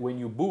that when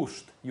you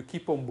boost, you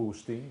keep on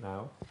boosting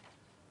now.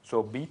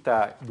 So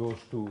beta goes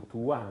to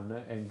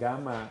 1, and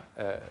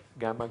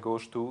gamma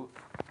goes to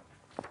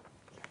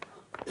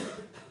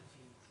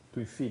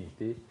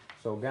infinity.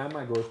 So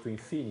gamma goes to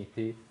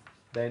infinity,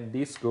 then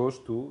this goes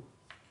to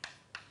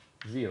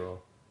 0.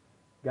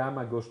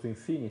 Gamma goes to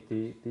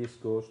infinity, this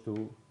goes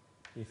to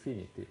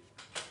infinity.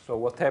 So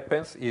what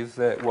happens is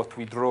what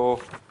we draw,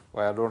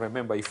 well, I don't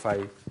remember if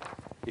I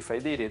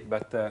did it,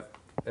 but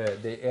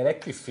the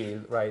electric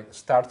field, right,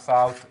 starts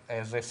out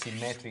as a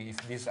symmetry.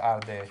 If these are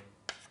the,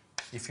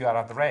 if you are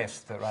at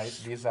rest, right,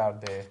 these are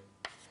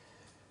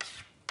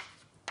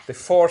the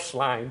force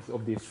lines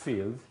of this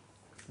field.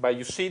 But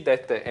you see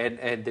that,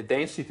 and the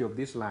density of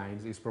these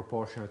lines is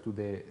proportional to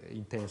the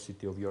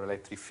intensity of your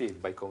electric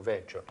field by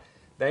convention.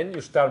 Then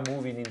you start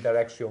moving in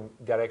direction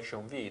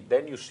v.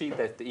 Then you see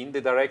that in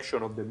the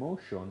direction of the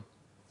motion,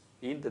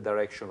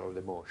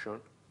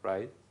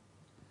 right,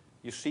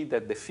 you see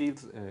that the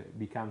field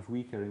becomes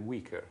weaker and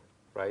weaker,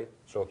 right?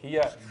 So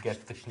here it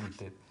gets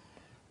depleted.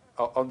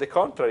 On the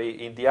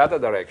contrary, in the other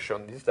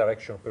direction, this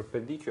direction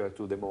perpendicular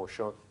to the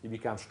motion, it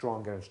becomes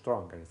stronger and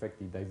stronger. In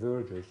fact, it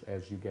diverges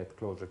as you get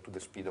closer to the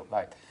speed of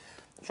light.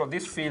 So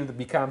this field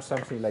becomes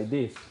something like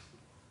this.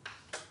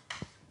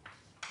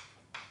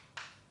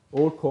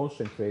 All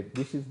concentrate.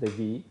 This is the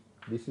V.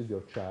 This is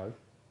your charge.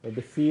 And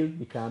the field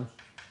becomes,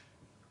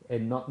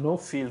 and no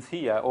field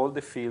here, all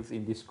the fields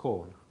in this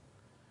cone.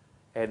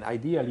 And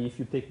ideally, if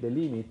you take the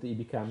limit, it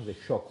becomes a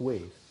shock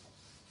wave.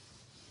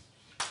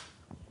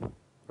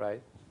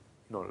 Right?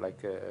 No,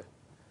 like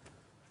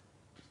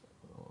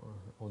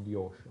on the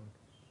ocean,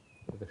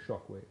 the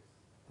shock wave.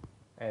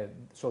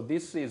 And so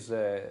this is,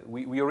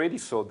 we already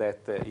saw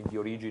that in the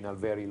original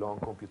very long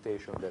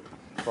computation that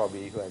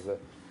probably you have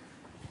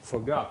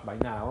forgot by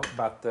now,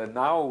 but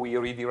now we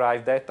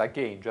rederive that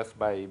again just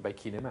by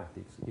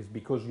kinematics. It's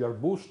because you are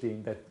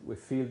boosting that a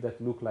field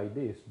that look like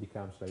this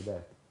becomes like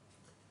that.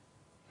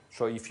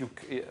 So if you,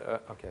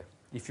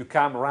 if you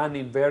come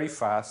running very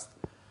fast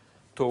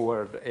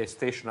toward a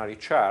stationary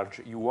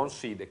charge, you won't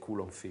see the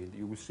Coulomb field.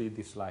 You will see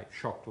this like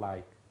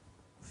shock-like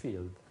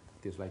field.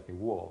 It is like a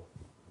wall.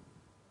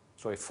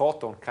 So a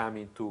photon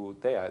coming to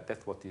there,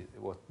 that's what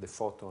the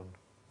photon,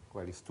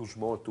 well, it's too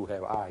small to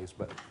have eyes,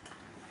 but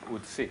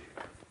would see.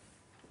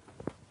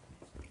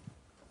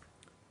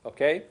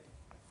 Okay?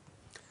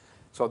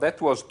 So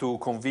that was to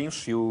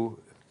convince you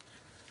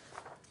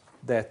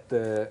that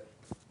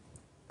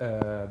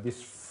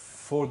this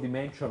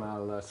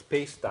four-dimensional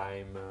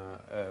space-time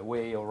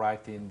way of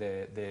writing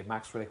the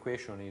Maxwell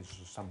equation is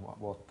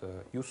somewhat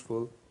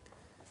useful,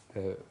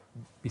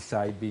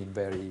 besides being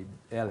very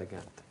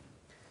elegant.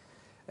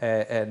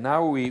 And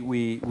now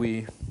well,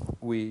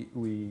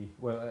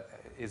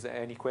 is there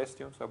any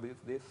questions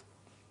about this?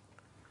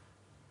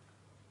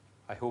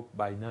 I hope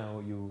by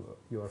now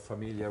you are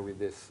familiar with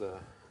this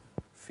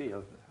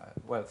field.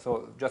 Well,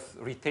 so just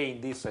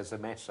retain this as a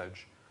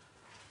message.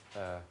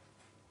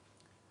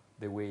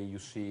 The way you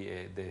see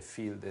the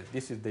field.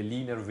 This is the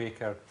linear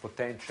Wecker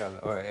potential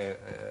or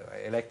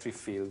electric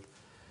field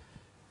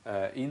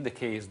in the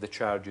case the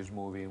charge is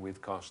moving with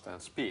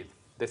constant speed.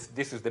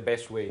 This is the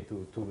best way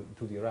to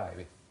derive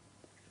it.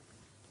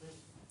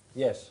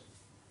 Yes?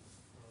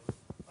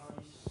 Are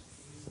these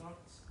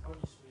results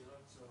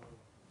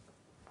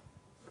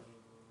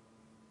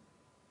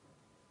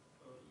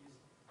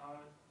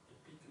are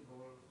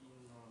applicable in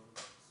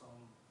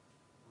some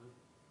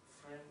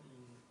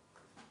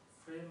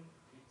frame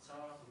which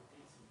are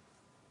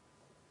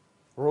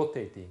rotating?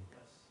 Rotating.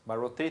 Yes. But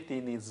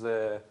rotating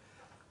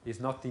is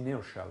not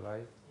inertial,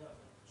 right? Yeah.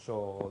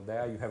 So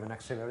there you have an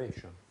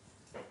acceleration.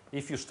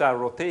 If you start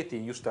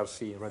rotating, you start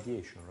seeing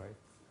radiation, right?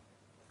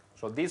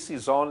 So this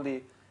is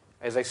only,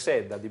 as I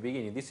said at the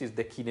beginning, this is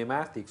the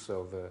kinematics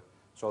of,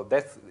 so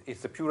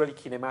it's a purely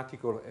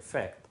kinematical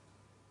effect.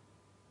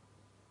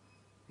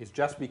 It's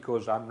just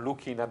because I'm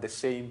looking at the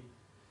same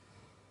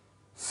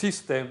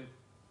system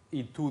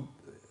in two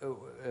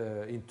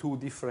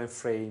different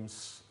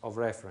frames of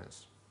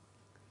reference.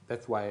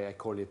 That's why I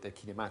call it a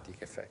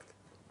kinematic effect.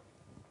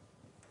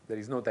 There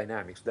is no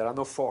dynamics. There are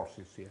no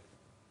forces here.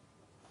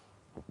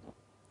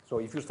 So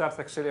if you start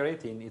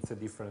accelerating, it's a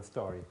different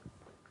story.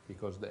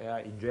 Because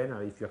in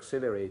general, if you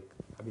accelerate,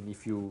 I mean,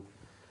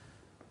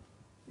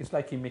 it's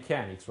like in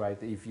mechanics,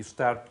 right? If you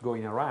start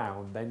going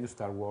around, then you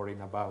start worrying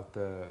about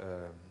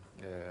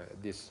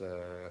this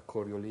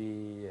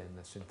Coriolis and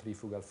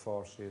centrifugal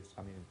forces.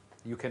 I mean,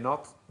 you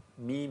cannot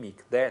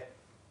mimic that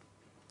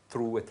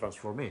through a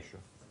transformation.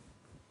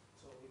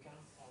 So we can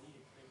only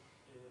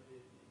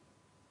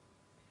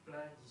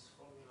apply this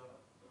formula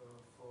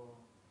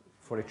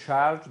for a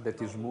charge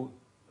that is moved.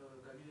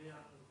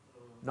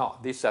 No,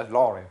 this is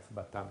Lorentz,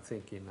 but I'm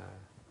thinking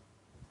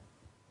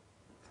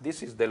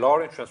this is the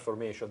Lorentz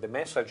transformation. The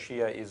message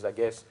here is, I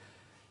guess,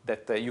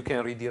 that you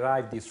can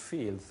rederive these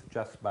fields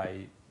just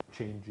by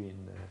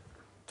changing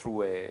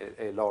through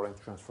a Lorentz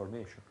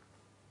transformation.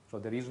 So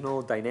there is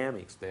no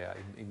dynamics there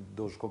in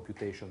those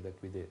computations that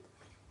we did.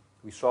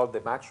 We solved the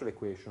Maxwell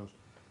equations,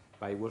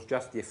 but it was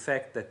just the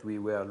effect that we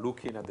were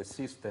looking at the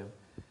system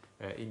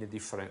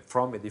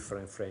from a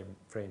different frame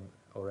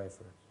of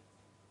reference.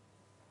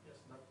 Yes,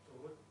 but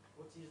what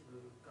is the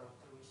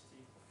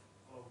characteristic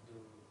of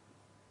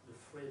the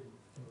frame?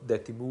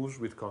 that it moves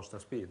with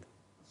constant speed.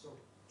 So,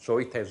 So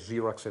it has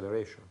zero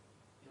acceleration.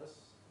 yes,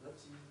 that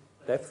is,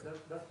 That's-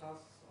 that has some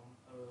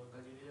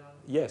Galilean.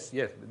 Yes,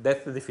 yes,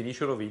 that's the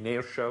definition of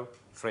inertial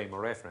frame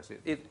of reference.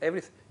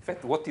 In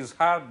fact, what is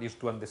hard is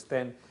to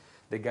understand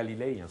the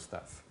Galilean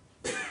stuff.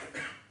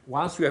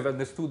 Once you have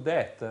understood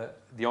that,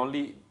 the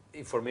only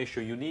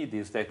information you need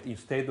is that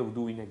instead of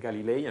doing a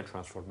Galilean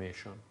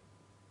transformation,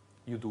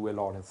 you do a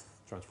Lorentz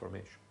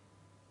transformation.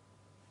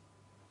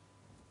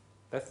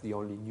 That's the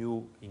only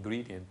new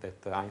ingredient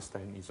that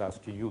Einstein is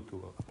asking you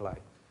to apply.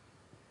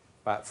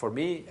 But for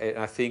me, and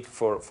I think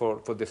for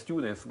the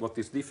students, what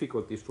is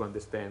difficult is to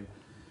understand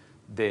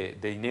the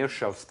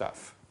inertial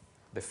stuff,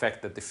 the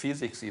fact that the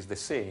physics is the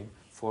same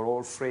for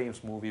all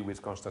frames moving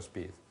with constant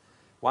speed.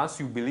 Once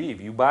you believe,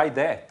 you buy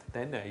that,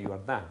 then you are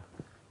done.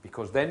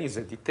 Because then it's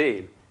a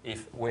detail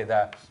if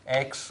whether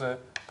x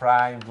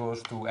prime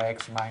goes to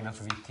x minus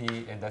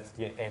vt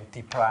and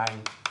t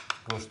prime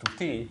goes to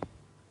t,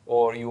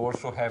 or you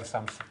also have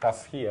some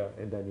stuff here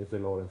and then it's the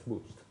Lorentz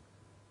boost.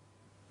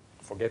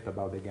 Forget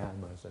about the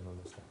gammas and all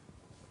that stuff.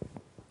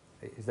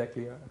 Is that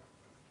clear?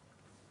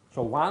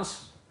 So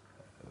once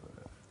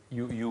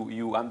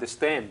you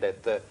understand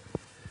that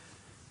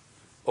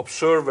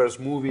observers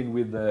moving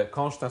with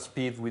constant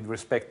speed with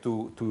respect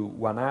to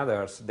one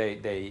another,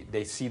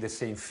 they see the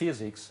same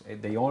physics,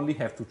 and they only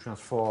have to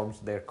transform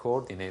their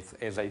coordinates,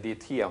 as I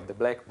did here on the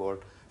blackboard,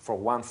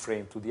 from one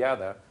frame to the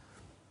other,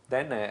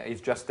 then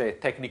it's just a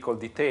technical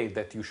detail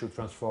that you should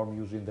transform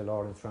using the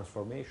Lorentz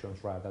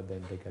transformations rather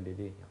than the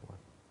Galilean one.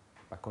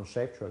 But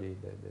conceptually,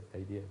 the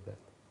idea is that.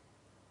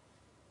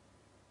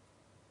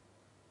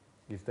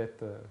 Is that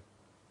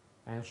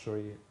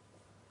answering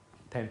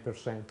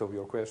 10% of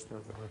your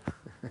questions?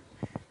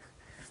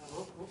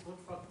 What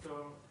factor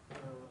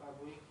are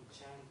going to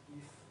change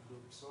if the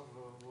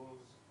observer was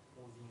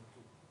moving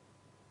too?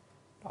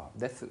 Oh,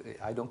 that's,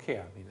 I don't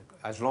care. I mean,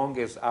 as long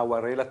as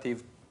our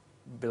relative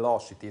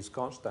velocity is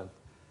constant,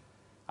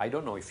 I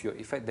don't know if you.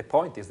 The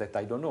point is that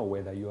I don't know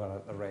whether you are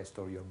at rest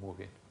or you're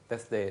moving.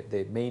 That's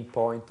the main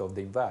point of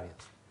the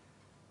invariance.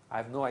 I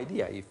have no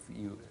idea if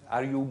you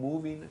are you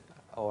moving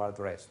or at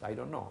rest. I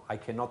don't know. I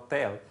cannot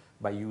tell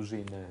by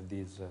using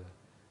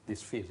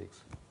this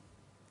physics.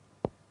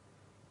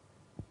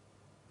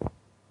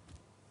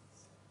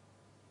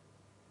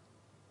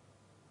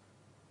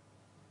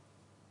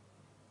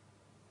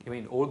 I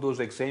mean, all those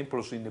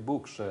examples in the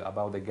books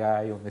about the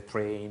guy on the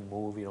train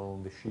moving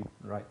on the ship,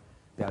 right?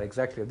 They are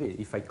exactly this.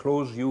 If I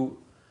close you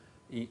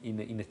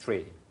in a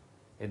train,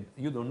 and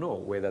you don't know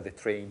whether the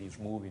train is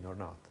moving or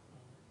not,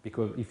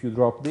 because if you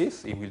drop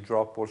this, it will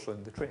drop also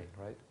in the train,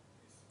 right?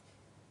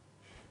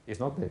 It's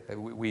not that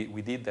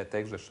we did that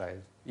exercise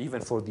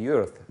even for the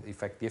Earth. In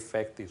fact, the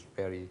effect is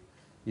very.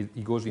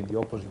 It goes in the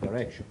opposite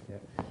direction. Yeah?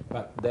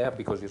 But there,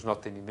 because it's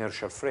not an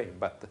inertial frame,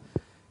 but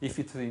if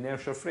it's an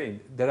inertial frame,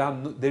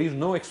 there is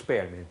no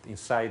experiment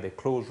inside a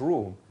closed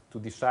room to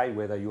decide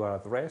whether you are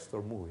at rest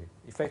or moving.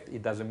 In fact,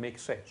 it doesn't make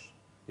sense.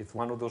 It's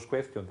one of those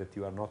questions that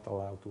you are not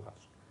allowed to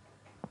ask.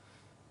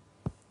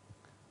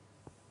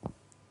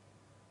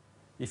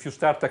 If you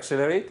start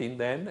accelerating,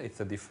 then it's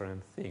a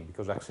different thing,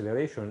 because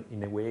acceleration,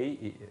 in a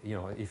way, you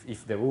know,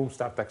 if the room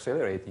starts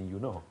accelerating, you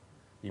know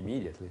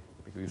immediately,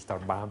 because you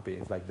start bumping.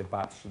 It's like the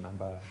bus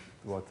number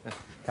what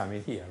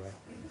coming here,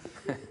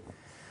 right?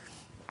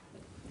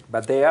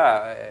 But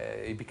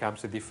there, it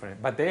becomes a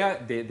different. But there,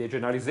 the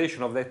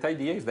generalization of that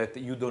idea is that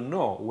you don't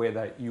know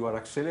whether you are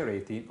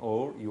accelerating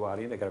or you are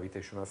in a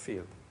gravitational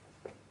field.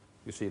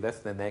 You see, that's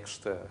the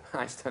next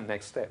Einstein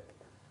next step.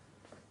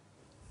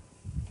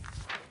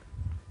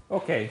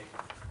 Okay.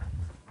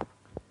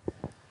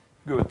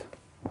 Good.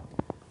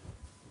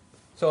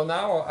 So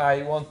now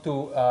I want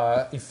to,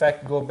 in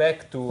fact, go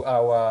back to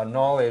our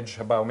knowledge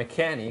about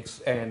mechanics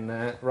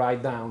and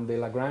write down the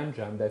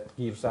Lagrangian that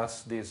gives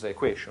us these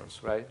equations,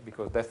 right?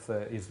 Because that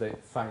is the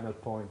final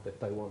point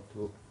that I want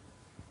to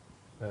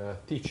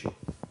teach you.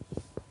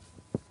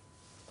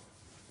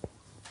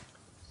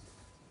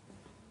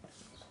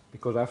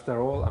 Because after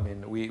all, I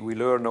mean, we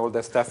learn all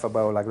the stuff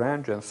about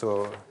Lagrangian,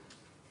 so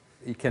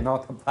it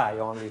cannot apply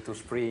only to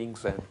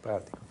springs and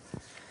particles.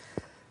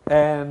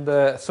 And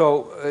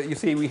you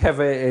see, we have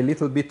a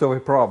little bit of a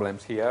problem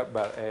here,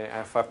 but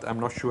in fact, I'm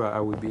not sure I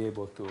will be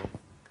able to,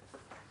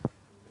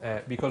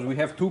 because we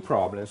have two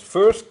problems.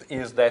 First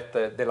is that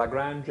the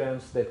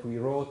Lagrangians that we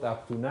wrote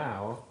up to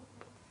now,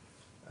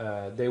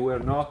 they were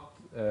not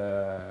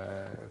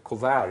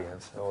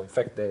covariants, or in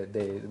fact,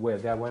 they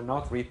were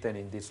not written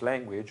in this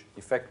language.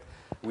 In fact,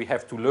 we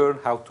have to learn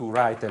how to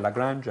write a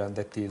Lagrangian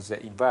that is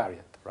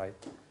invariant, right,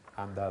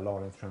 under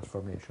Lorentz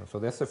transformation. So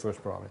that's the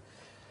first problem.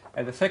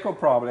 And the second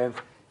problem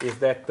is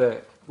that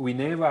we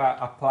never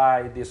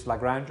apply this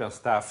Lagrangian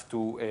stuff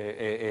to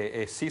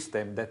a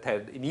system that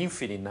had an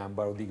infinite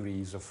number of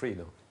degrees of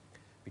freedom.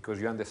 Because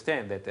you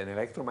understand that an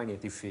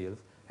electromagnetic field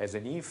has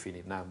an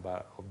infinite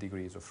number of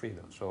degrees of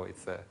freedom. So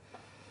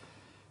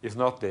it's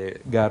not the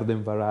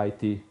garden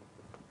variety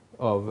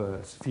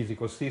of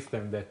physical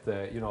system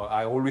that, you know,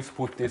 I always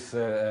put this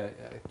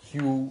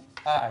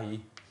QI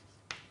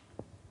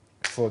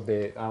for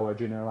our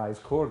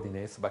generalized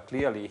coordinates, but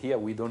clearly here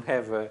we don't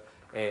have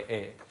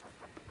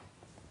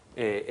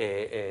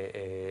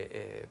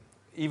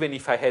even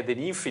if I had an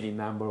infinite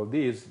number of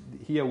these,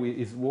 here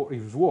it's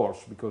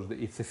worse because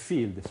it's a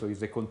field, so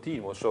it's a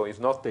continuum. So it's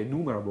not a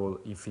numerable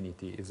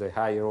infinity; it's a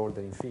higher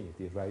order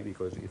infinity, right?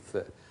 Because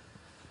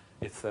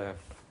it's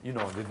you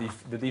know,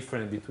 the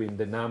difference between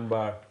the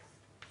number,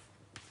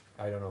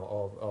 I don't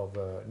know, of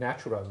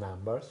natural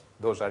numbers.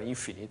 Those are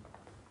infinite,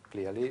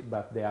 clearly,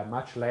 but they are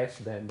much less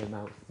than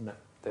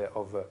the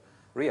of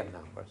real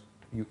numbers.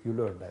 You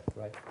learned that,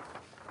 right?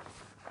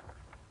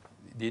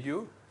 Did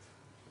you?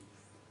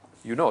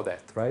 You know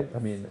that, right? I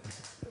mean,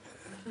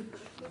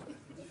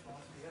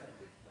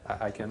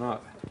 I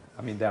cannot.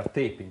 I mean, they are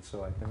taping,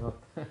 so I cannot.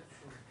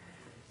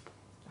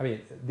 I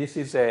mean, this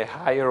is a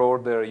higher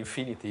order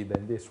infinity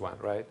than this one,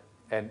 right?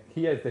 And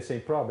here is the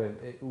same problem.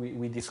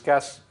 We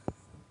discuss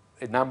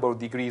a number of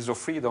degrees of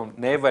freedom,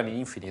 never an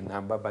infinite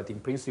number, but in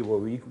principle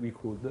we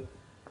could.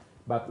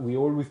 But we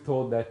always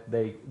thought that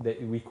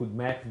we could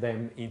map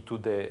them into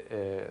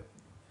the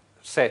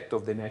set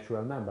of the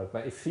natural numbers.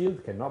 But a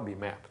field cannot be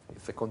mapped.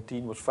 It's a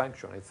continuous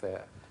function.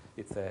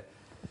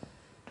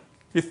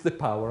 It's the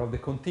power of the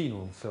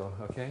continuum. So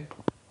okay.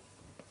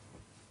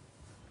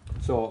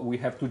 So we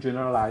have to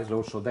generalize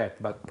also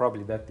that, but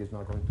probably that is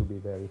not going to be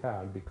very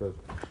hard because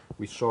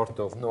we sort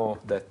of know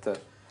that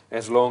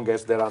as long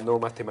as there are no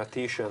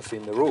mathematicians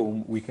in the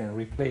room, we can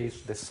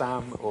replace the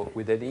sum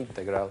with an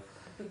integral,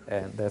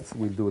 and that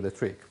will do the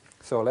trick.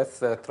 So let's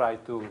try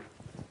to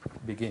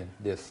begin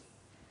this.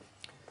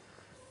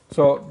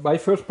 So my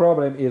first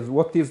problem is,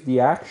 what is the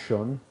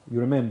action? You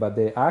remember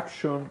the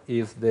action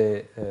is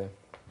the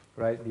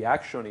right. The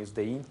action is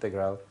the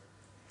integral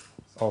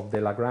of the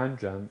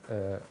Lagrangian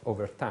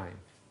over time.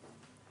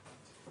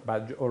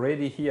 But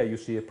already here you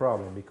see a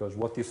problem, because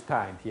what is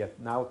time here?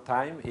 Now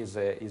time is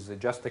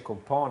just a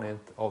component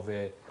of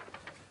a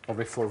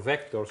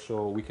 4-vector,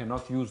 so we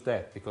cannot use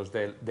that because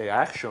the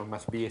action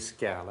must be a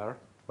scalar,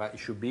 but it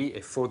should be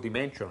a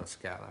 4-dimensional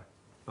scalar,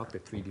 not a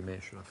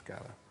 3-dimensional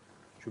scalar.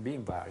 It should be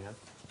invariant.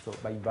 So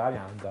by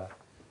invariant, the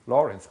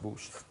Lorentz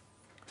boost.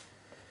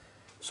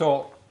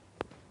 So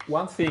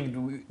one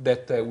thing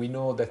that we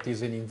know that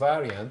is an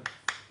invariant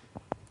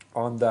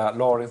on the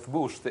Lorentz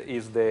boost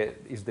is the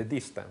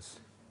distance,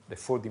 the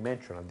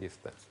 4-dimensional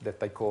distance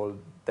that I call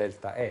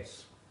delta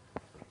S.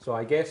 So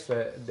I guess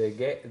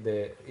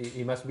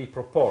it must be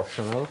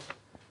proportional.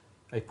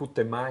 I put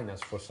a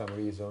minus for some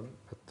reason,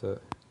 but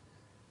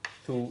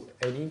to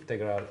an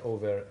integral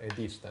over a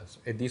distance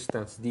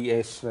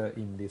ds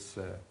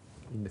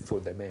in the 4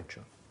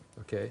 dimension.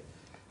 Okay,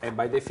 and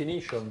by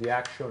definition the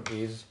action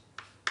is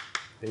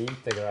the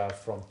integral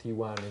from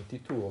T1 and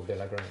T2 of the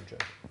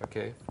Lagrangian.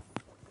 Okay.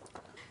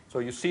 So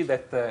you see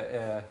that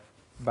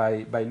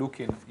by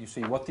looking, you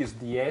see what is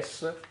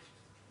ds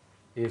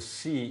is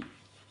c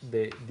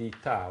the d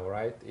tau,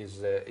 right?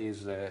 Is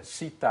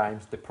c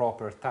times the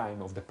proper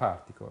time of the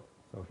particle.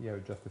 So here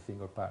just a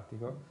single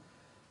particle.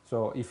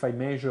 So if I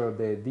measure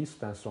the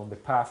distance on the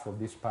path of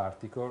this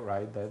particle,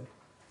 right, then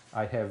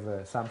I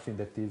have something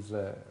that is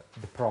the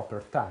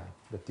proper time,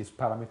 that is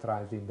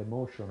parameterizing the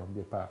motion of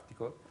the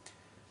particle,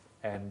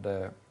 and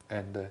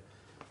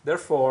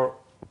therefore,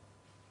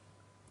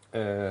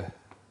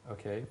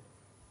 okay.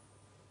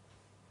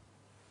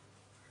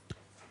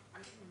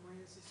 I think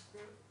minus is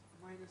square,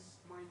 minus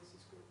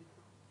is square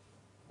beta.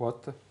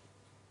 What? I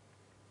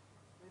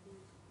think,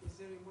 is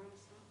there a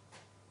minus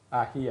now?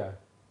 Ah, here.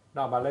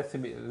 No, but let's see.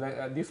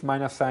 This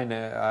minus sign,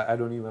 I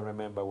don't even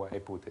remember where I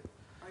put it.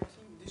 I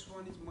think this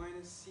one is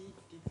minus c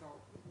d tau.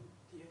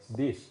 ds.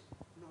 This?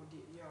 No,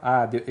 yeah.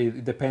 Ah,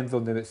 it depends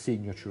on the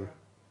signature.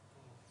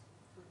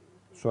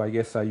 So I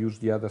guess I use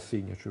the other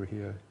signature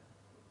here.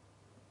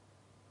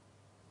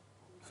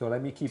 So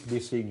let me keep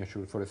this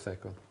signature for a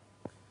second.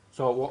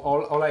 So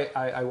all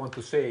I want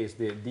to say is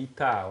the d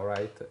tau,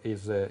 right,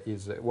 is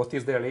what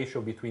is the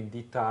relation between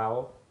d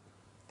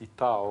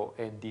tau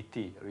and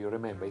dt? You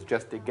remember, it's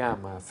just a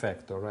gamma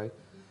factor, right?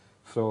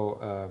 So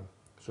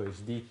so it's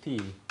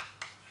dt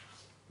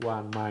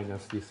 1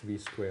 minus this v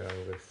square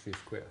over c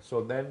square.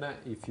 So then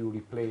if you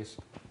replace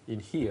in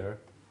here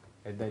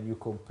and then you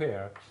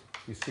compare,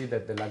 you see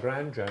that the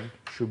Lagrangian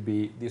should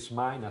be this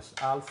minus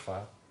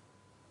alpha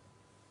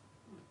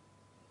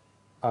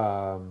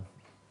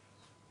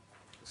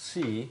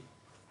c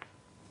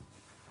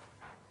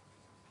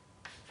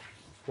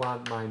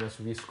 1 minus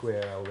v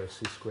square over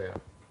c square.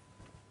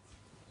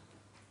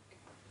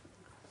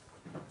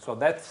 So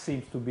that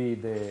seems to be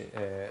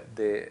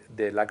the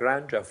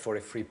Lagrangian for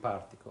a free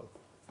particle.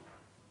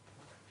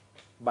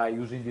 By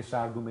using this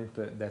argument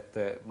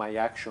that my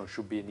action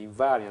should be an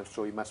invariant,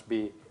 so it must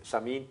be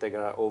some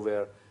integral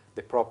over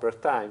the proper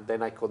time,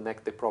 then I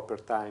connect the proper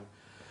time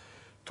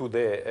to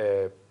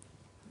the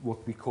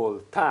what we call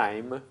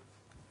time,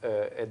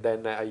 and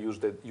then I use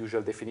the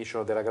usual definition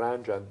of the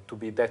Lagrangian to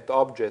be that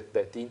object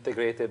that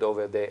integrated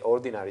over the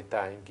ordinary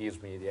time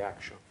gives me the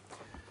action.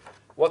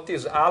 what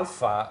is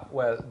alpha?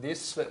 Well,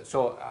 this,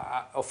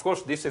 of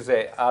course, this is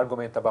an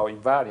argument about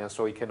invariance,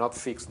 so we cannot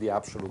fix the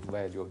absolute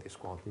value of this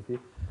quantity.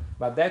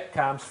 But that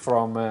comes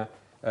from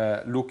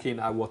looking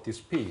at what is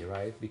P,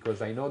 right?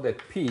 Because I know that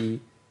P,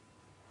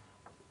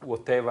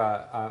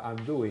 whatever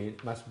I'm doing,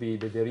 must be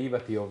the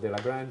derivative of the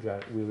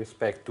Lagrangian with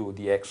respect to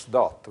the x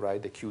dot,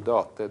 right? The q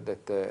dot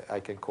that I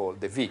can call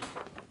the v,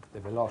 the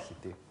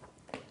velocity.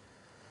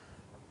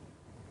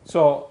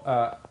 So,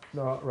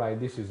 no, right,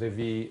 this is a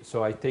v.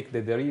 So I take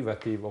the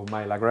derivative of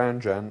my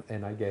Lagrangian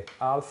and I get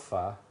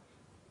alpha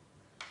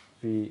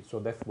v. So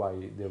that's why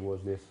there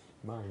was this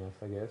minus,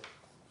 I guess.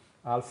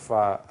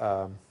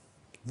 Alpha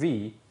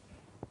v,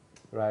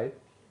 right?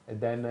 And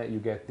then you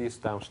get this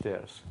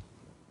downstairs.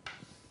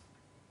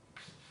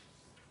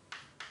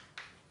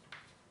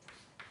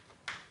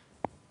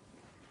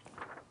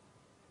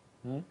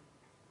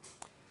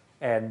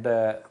 And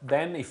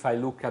then if I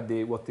look at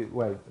the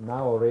well,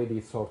 now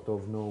already sort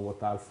of know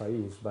what alpha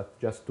is, but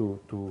just to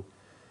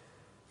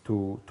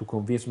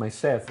convince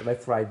myself,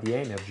 let's write the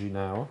energy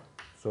now.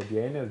 So the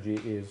energy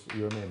is,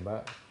 you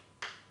remember,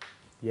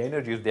 the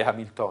energy is the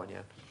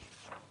Hamiltonian.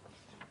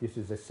 This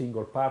is a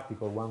single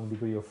particle, 1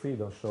 degree of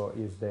freedom, so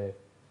is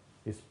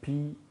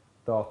P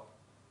dot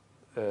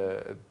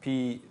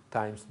P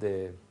times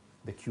the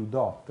Q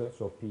dot,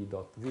 so P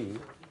dot V.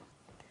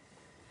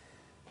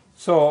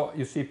 So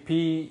you see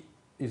P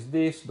is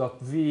this dot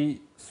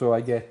V, so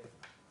I get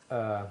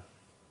I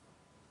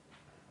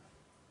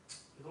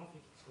don't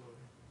think so.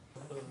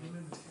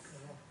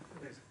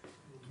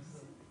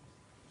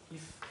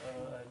 If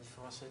I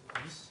differentiate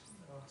this,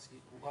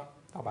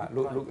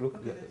 look,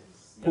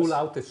 pull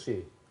out a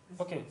C.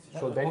 okay.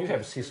 So then you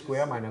have C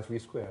squared minus V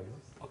squared.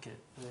 Okay.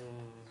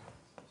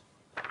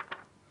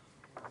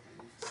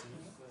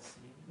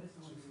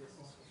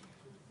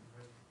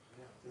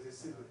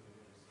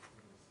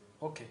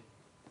 Okay.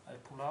 I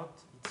pull out,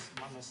 it's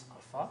minus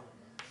alpha,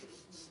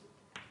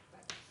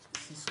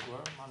 c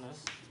squared minus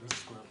v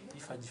squared.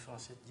 If I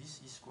differentiate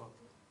this, e squared,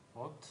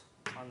 what?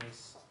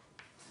 Minus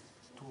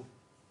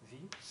 2v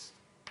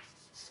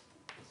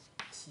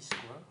c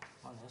squared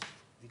minus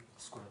v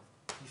squared.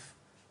 If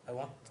I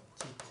want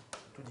it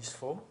to this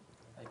form,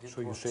 I get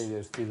So you say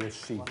there's still a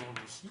C. 1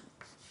 over c,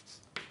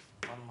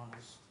 1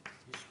 minus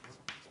v squared,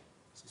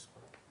 c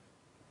squared.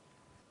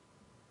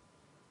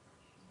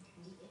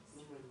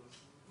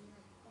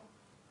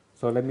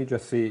 So let me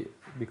just see,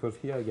 because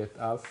here I get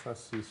alpha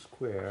C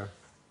squared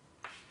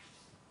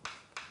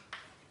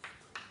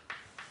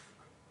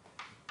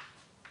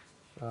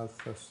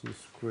alpha C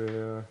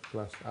squared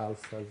plus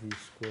alpha V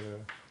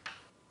squared.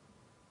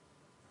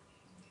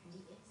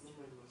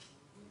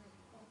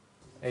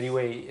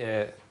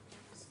 Anyway,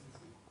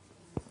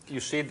 you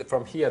see that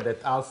from here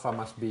that alpha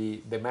must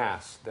be the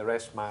mass, the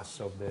rest mass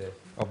of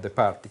the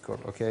particle,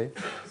 okay?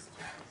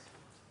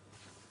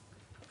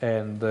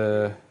 And We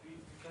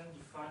can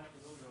define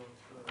another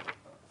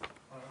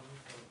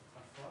parameter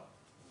alpha,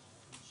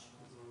 which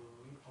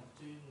will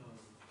contain.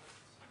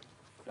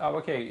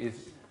 okay,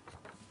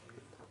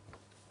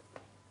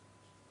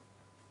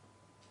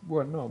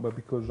 well, no, but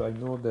because I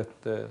know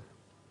that the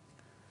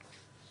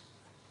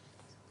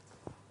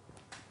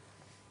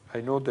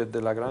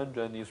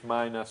Lagrangian is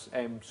minus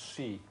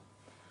MC.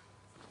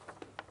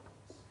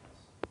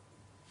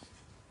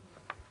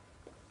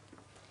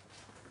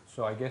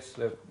 So I guess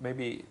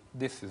maybe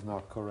this is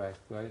not correct,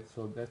 right?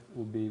 So that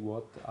would be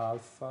what?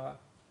 Alpha.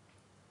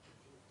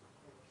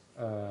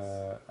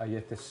 I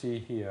get a C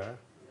here.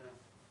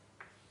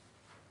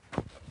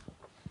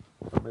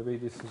 Maybe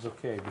this is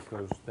okay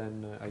because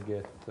then I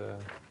get.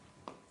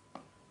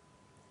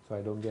 So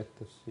I don't get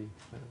the C.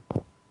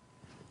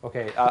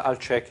 Okay, I'll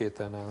check it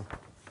and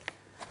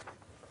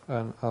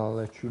I'll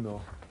let you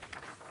know.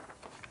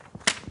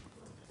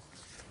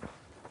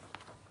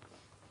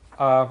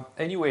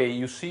 Anyway,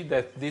 you see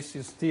that this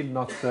is still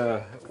not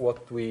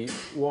what we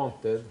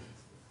wanted,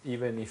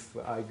 even if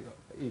I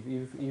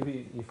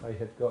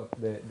had got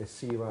the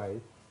C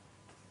right.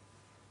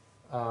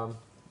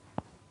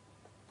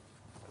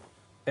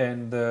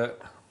 And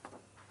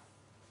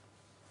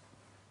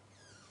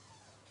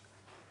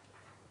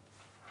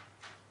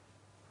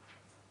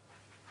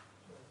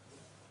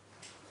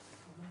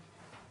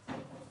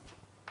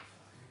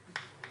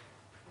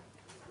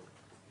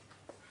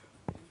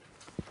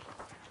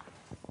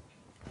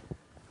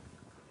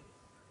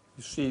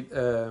you see,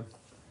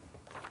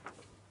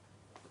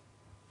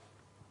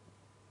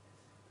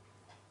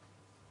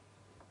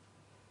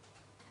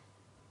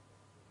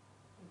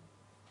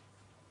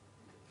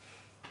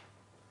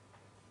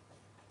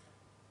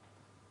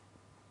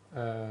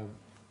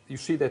 you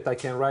see that I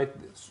can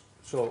write this.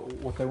 So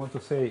what I want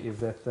to say is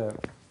that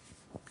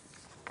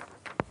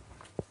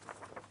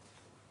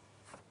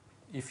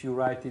if you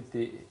write it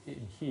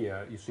in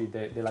here, you see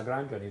the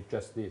Lagrangian is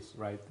just this,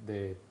 right?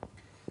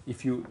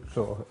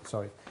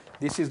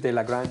 This is the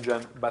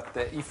Lagrangian, but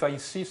if I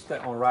insist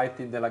on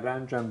writing the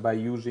Lagrangian by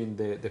using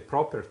the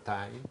proper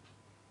time,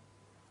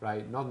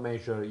 right, not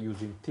measure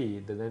using t,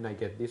 then I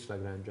get this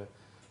Lagrangian.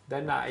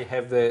 Then I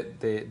have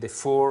the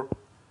four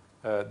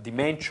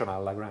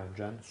dimensional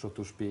Lagrangian, so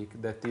to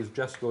speak, that is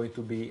just going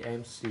to be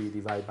mc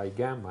divided by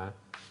gamma,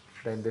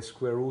 then the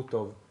square root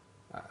of,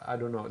 I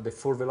don't know, the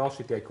for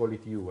velocity I call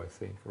it u, I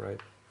think, right?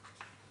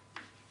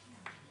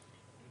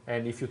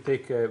 And if you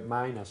take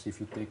minus, if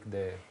you take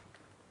the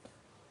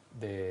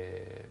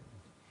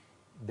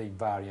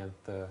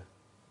invariant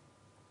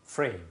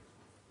frame,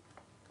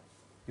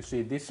 you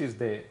see this is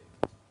the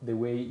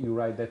way you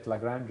write that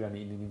Lagrangian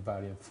in an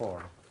invariant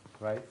form,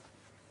 right?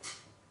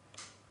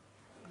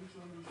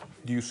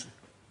 Do you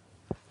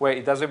well,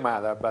 it doesn't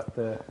matter, but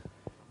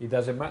it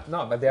doesn't matter.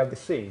 No, but they are the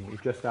same.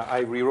 It's just I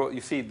rewrote.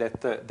 You see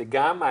that the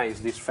gamma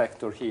is this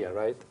factor here,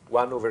 right?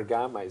 1 over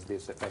gamma is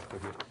this factor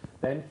here.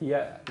 Then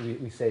here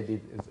we said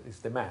it is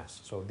the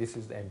mass, so this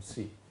is the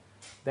mc.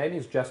 Then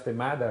it's just a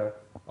matter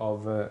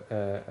of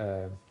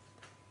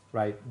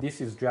right.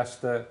 This is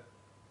just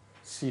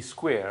c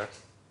squared.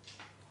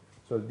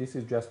 So this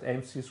is just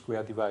mc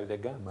squared divided by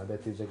gamma.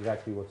 That is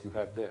exactly what you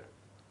have there.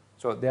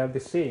 So they are the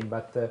same,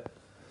 but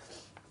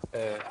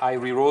I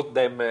rewrote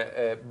them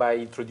by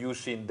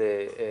introducing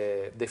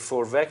the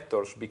 4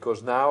 vectors,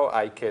 because now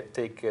I can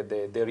take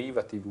the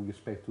derivative with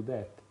respect to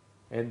that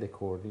and the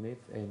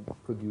coordinates and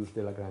produce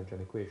the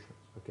Lagrangian equations.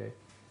 Okay,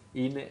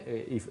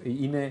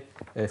 in a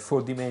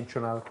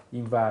 4-dimensional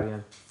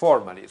invariant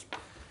formalism.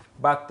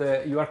 But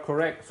you are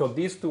correct. So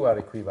these two are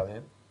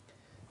equivalent.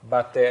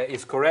 But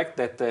it's correct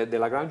that the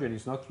Lagrangian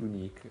is not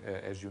unique,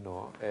 as you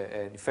know.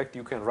 And in fact,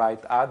 you can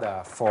write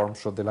other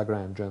forms of the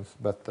Lagrangians,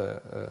 but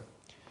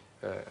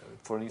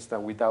for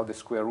instance, without the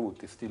square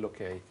root, it's still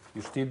okay.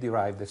 You still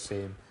derive the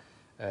same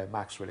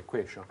Maxwell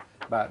equation.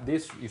 But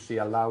this, you see,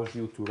 allows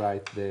you to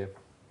write the,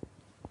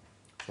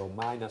 so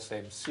minus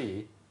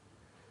mc,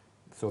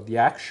 so the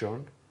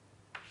action.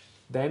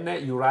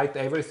 Then you write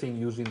everything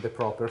using the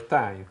proper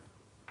time.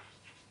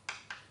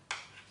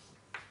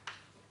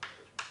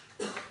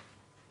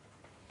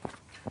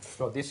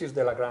 So this is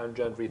the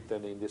Lagrangian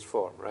written in this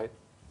form, right?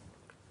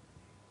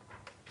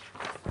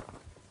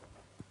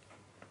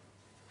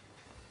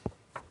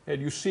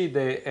 And you see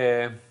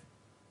the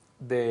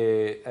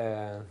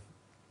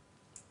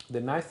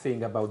nice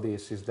thing about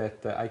this is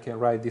that I can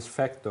write this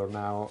factor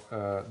now.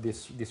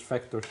 This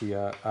factor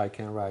here, I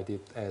can write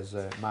it as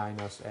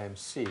minus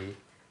mc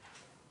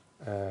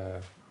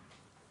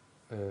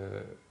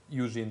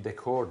using the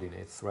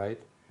coordinates,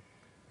 right?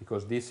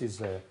 Because this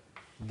is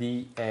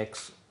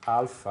dx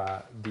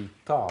alpha d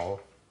tau,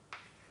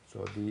 so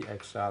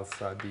dx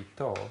alpha d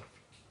tau,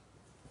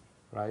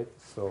 right?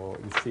 So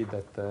you see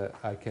that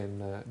I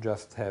can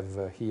just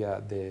have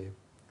here the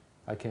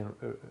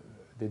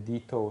d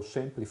tau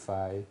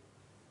simplify,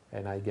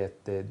 and I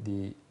get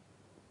the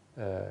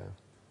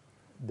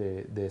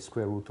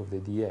square root of the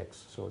dx.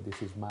 So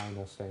this is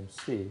minus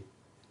mc.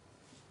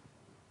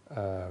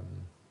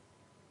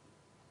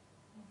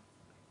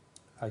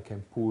 I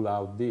can pull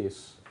out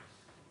this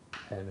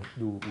and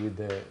do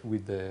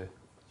with the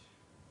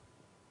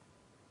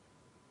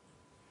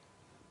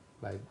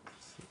like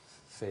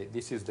say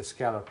this is the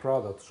scalar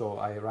product, so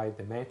I write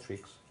the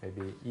matrix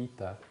maybe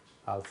eta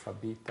alpha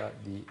beta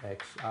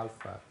dx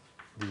alpha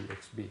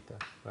dx beta,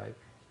 right?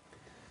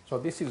 So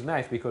this is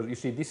nice because you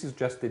see this is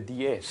just the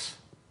ds,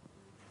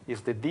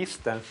 is the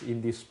distance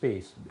in this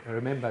space.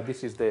 Remember,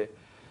 this is the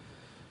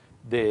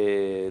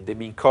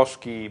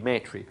Minkowski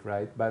metric,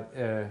 right? But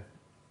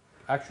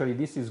actually,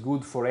 this is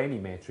good for any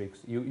matrix.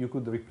 You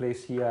could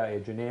replace here a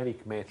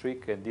generic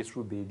metric, and this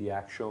would be the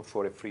action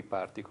for a free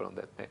particle on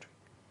that metric.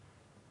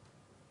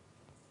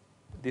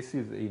 This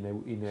is,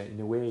 in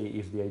a way,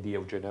 is the idea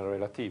of general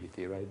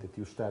relativity, right? That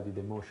you study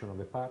the motion of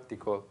a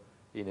particle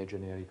in a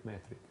generic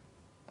metric.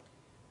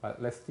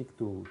 But let's stick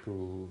to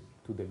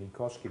the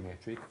Minkowski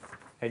metric,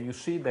 and you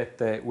see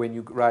that when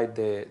you write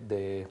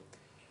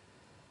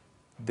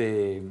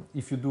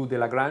if you do the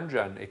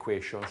Lagrangian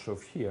equations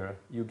of here,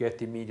 you get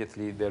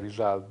immediately the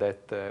result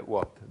that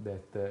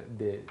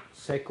the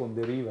second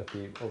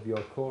derivative of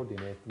your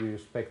coordinate with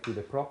respect to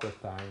the proper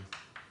time,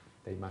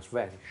 they must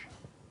vanish.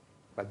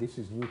 But this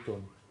is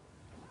Newton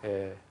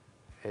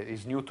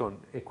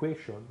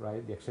equation,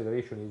 right? The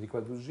acceleration is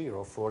equal to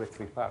 0 for a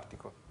free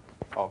particle,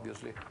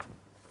 obviously.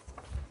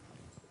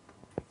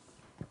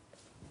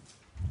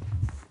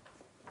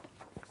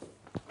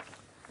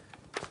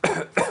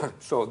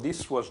 So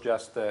this was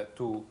just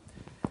to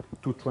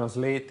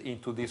translate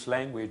into this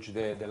language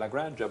the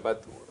Lagrangian,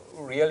 but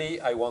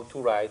really I want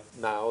to write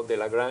now the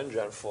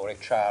Lagrangian for a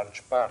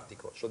charged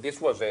particle. So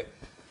this was a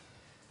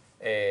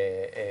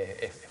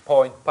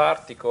point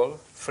particle,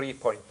 free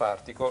point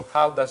particle.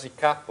 How does it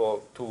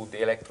couple to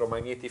the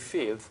electromagnetic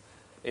field?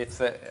 It's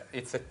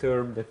a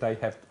term that I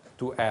have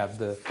to add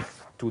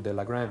to the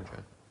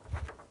Lagrangian,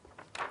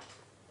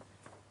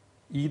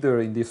 either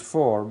in this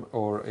form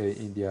or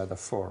in the other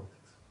form.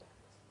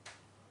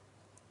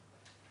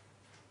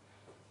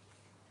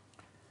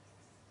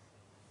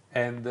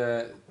 And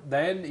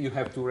then you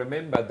have to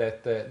remember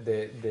that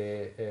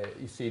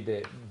you see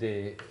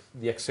the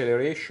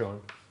acceleration,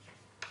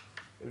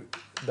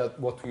 that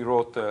what we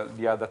wrote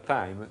the other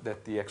time,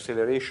 that the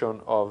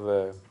acceleration of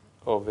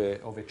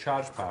a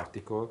charged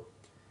particle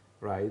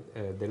right,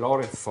 the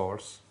Lorentz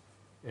force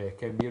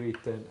can be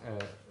written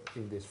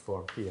in this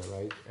form here,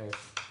 right,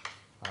 F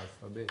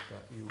alpha beta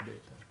U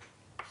beta.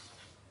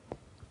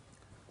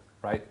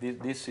 Right,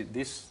 this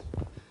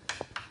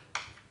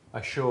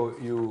I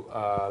showed you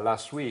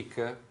last week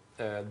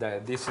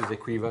that this is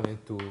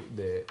equivalent to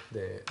the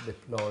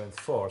Lorentz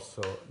force,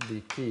 so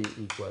dt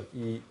equal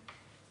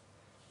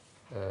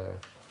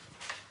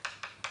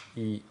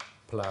E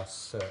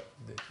plus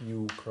the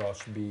U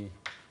cross B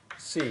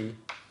C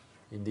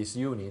in this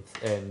unit,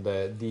 and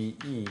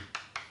dE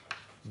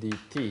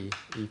dt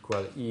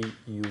equal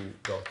EU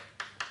dot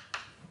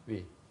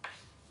V.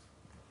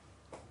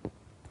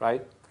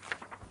 Right?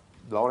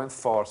 Lorentz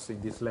force in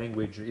this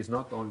language is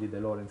not only the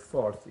Lorentz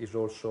force, is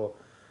also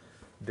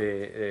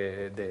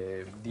the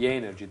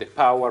energy, the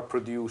power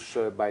produced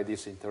by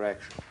this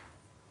interaction.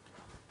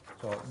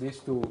 So these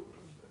two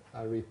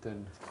are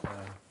written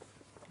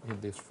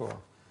in this form.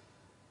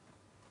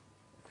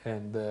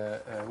 And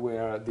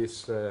where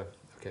this,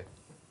 okay.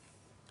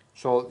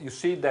 So you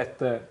see that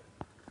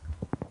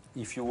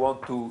if you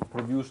want to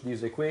produce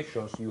these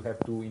equations, you have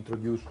to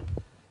introduce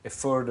a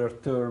further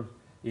term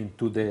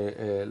into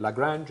the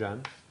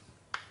Lagrangian.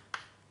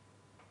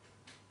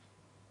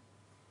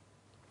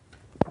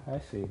 I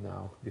see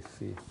now, let's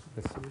see.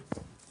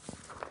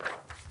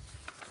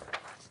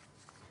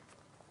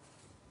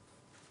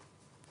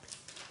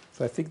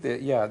 So I think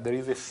that, yeah, there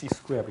is a C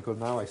square, because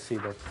now I see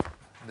that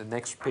the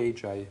next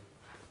page I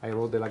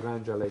wrote the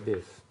Lagrangian like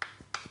this.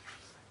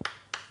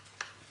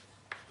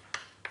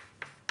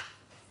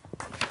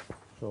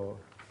 So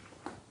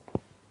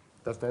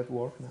does that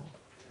work now?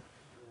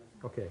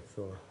 Okay,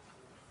 so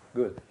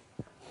good.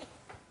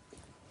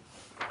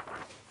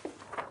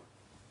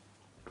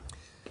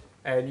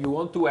 And you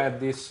want to add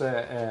this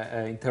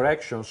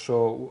interaction,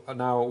 so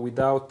now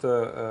without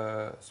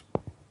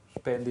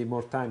spending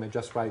more time, I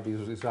just write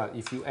this result.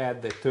 If you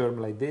add a term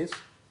like this,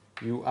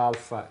 U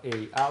alpha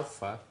A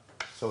alpha,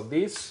 so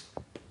this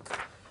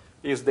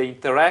is the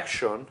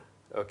interaction,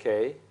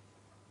 okay?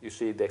 You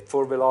see the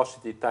 4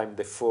 velocity times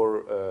the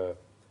 4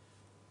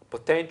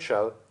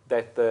 potential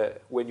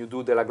that when you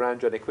do the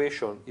Lagrangian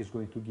equation is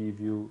going to give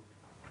you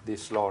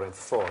this Lorentz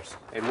force.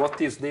 And what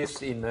is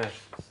this in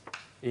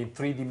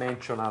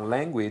three-dimensional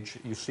language?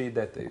 You see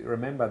that,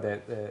 remember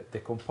that the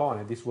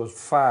component, this was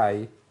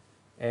phi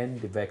and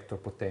the vector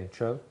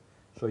potential,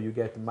 so you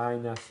get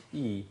minus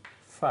E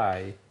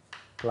phi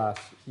plus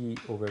E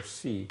over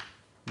C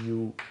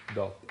U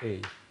dot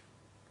A.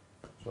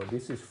 So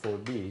this is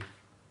 4D,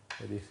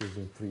 and this is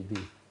in 3D.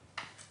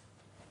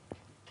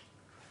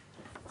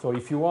 So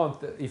if you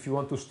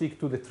want to stick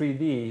to the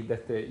 3D,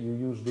 that you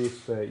use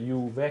this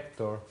U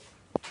vector,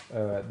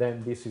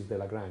 then this is the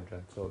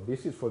Lagrangian. So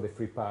this is for the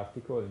free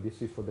particle, and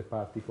this is for the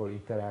particle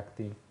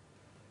interacting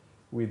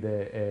with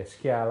a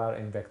scalar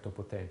and vector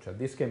potential.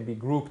 This can be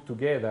grouped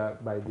together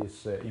by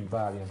this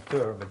invariant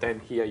term, but then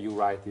here you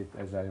write it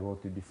as I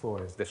wrote it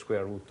before, as the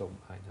square root of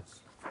minus.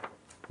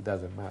 It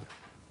doesn't matter.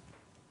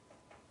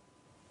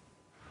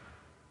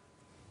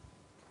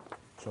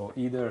 So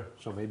either,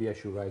 so maybe I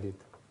should write it.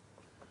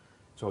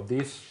 So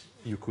this,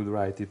 you could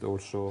write it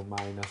also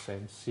minus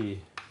MC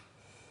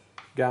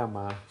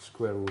gamma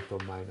square root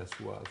of minus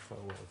U alpha,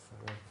 right?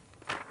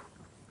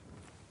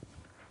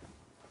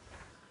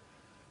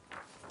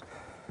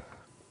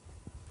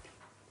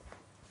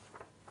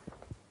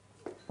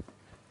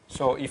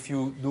 So if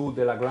you do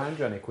the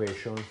Lagrangian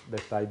equation,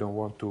 that I don't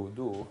want to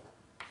do,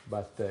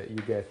 but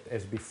you get,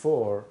 as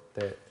before,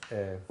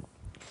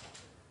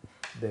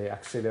 the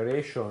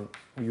acceleration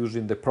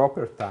using the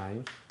proper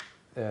time,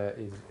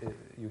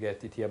 you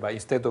get it here, but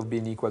instead of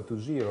being equal to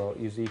 0,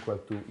 is equal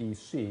to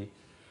EC.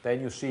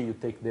 Then you see you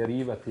take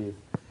derivative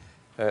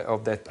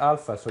of that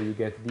alpha, so you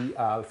get d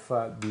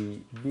alpha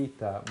d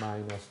beta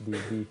minus d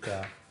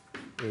beta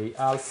a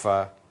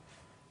alpha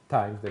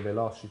times the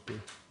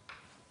velocity.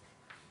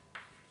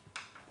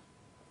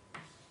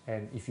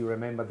 And if you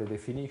remember the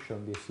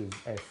definition, this is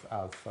f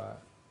alpha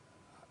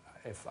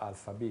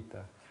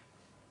beta.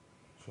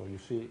 So you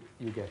see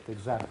you get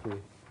exactly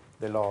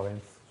the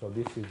Lorentz. So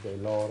this is the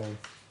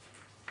Lorentz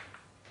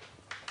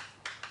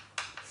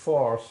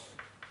force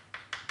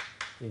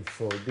in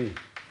 4D.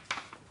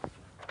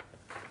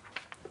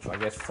 So I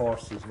guess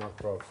force is not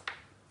Prof.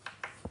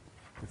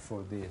 In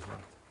 4D is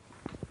not.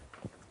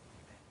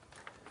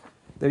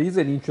 There is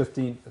an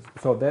interesting,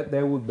 so that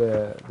would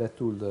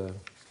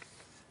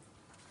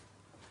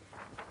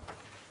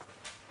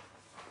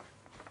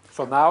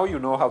so now you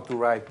know how to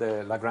write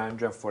the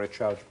Lagrangian for a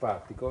charged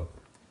particle,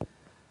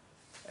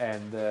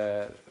 and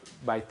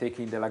by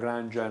taking the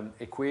Lagrangian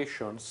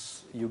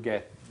equations, you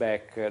get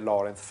back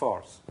Lorentz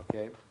force.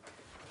 Okay,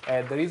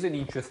 and there is an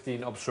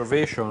interesting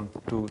observation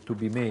to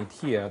be made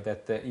here,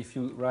 that if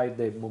you write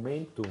the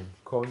momentum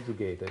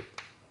conjugated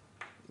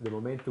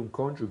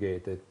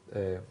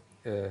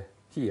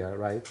here,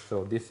 right?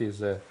 So this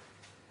is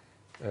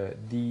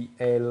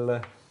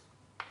dl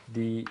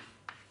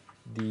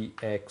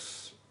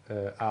dx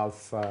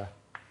alpha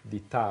d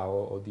tau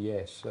or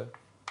ds.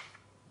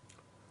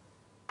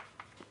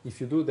 If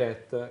you do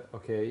that,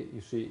 okay,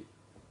 you see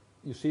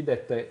you see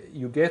that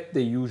you get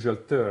the usual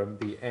term,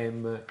 the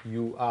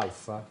mu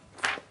alpha.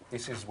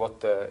 This is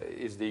what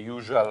is the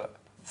usual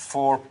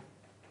 4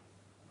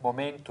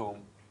 momentum,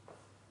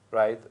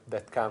 right,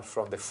 that comes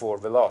from the 4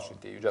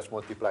 velocity. You just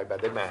multiply by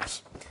the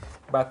mass.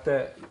 But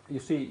you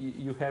see,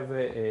 you have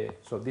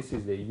so this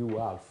is the u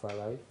alpha,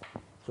 right?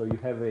 So you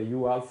have a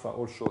u alpha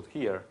also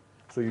here.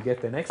 So you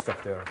get an extra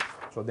term.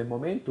 So the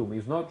momentum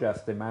is not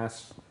just the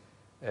mass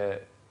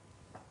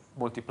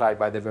multiplied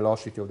by the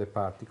velocity of the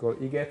particle.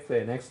 You get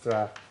an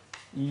extra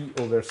E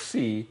over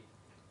C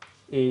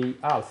A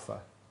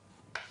alpha.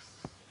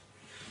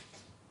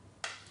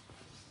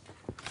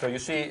 So you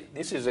see,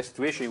 this is a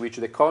situation in which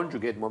the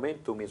conjugate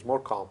momentum is more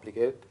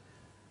complicated.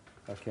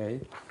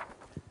 Okay?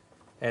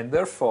 And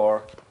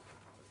therefore,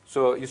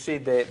 so you see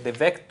the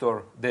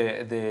vector,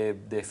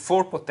 the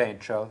 4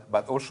 potential,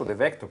 but also the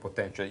vector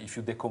potential, if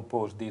you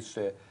decompose this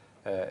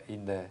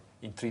in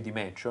 3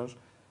 dimensions,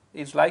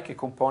 is like a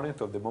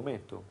component of the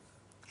momentum.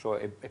 So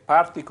a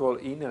particle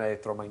in an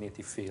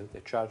electromagnetic field,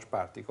 a charged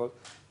particle,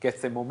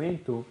 gets a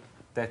momentum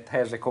that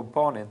has a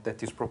component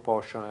that is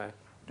proportional,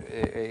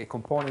 a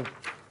component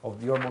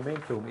of your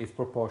momentum is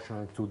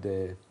proportional to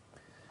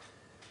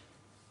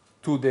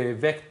the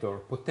vector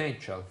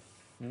potential.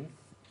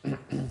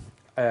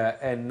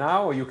 And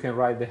now you can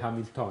write the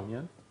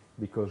Hamiltonian,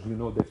 because you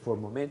know the 4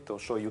 momentum,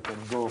 so you can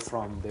go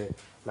from the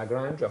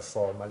Lagrangian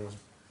formula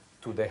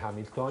to the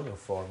Hamiltonian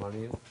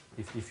formula,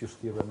 if you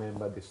still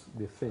remember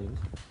the thing.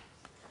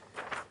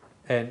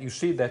 And you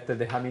see that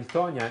the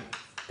Hamiltonian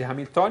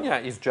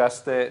is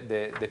just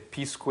the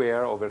p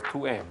square over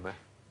 2m,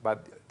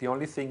 but the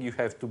only thing you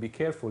have to be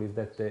careful is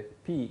that the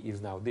p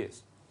is now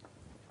this.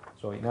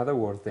 So in other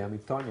words, the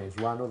Hamiltonian is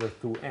 1 over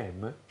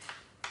 2m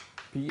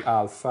p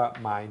alpha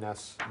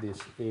minus this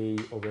a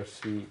over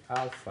c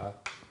alpha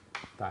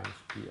times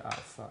p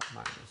alpha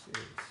minus a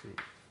c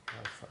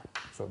alpha.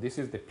 So this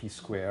is the p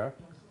square.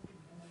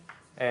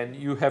 And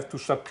you have to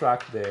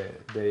subtract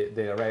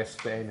the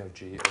rest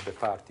energy of the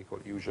particle,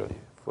 usually,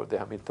 for the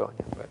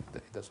Hamiltonian, but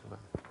it doesn't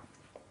matter.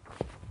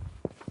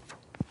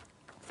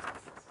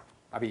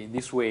 I mean, in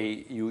this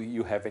way,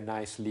 you have a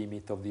nice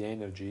limit of the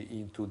energy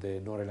into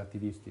the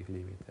non-relativistic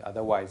limit.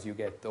 Otherwise, you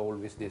get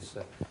always this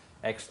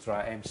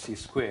extra mc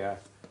square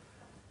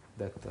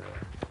that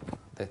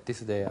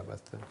is there,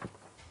 but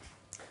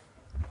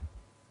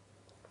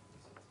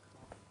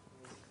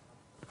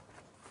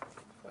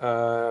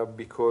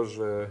because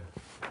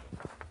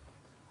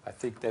I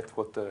think that's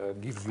what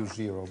gives you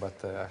 0,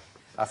 but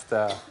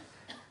after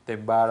the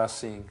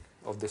embarrassing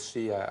of the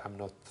C, I'm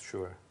not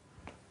sure.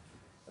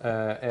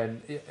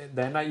 And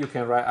then you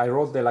can write, I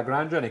wrote the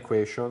Lagrangian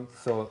equation,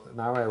 so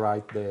now I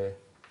write the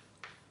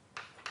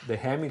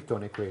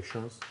Hamilton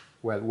equations.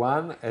 Well,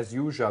 one, as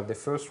usual, the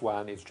first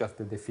one is just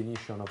the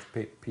definition of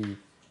P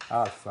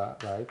alpha,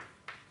 right?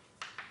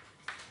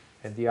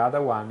 And the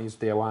other one is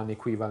the one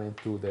equivalent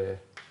to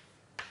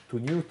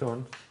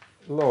Newton's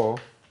law.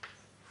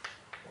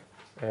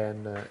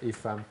 And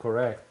if I'm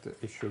correct,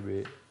 it should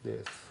be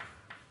this.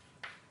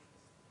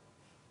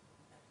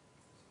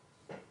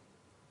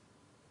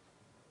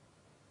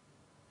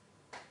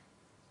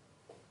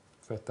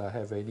 In fact, I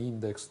have an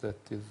index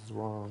that is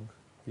wrong.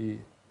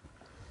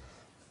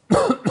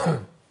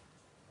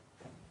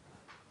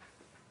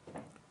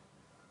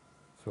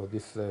 So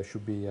this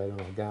should be, I don't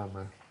know,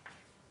 gamma.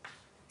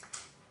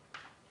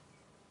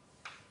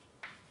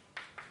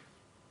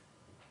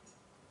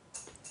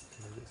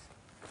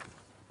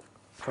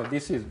 So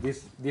this is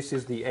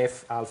the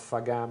F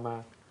alpha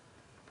gamma,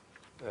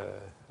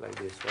 like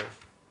this, right?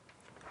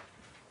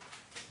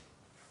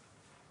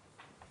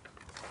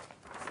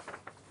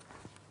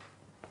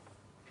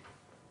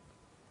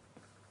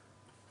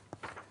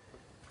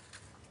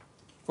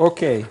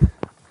 Okay.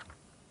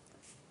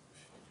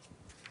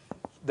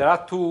 There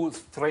are 2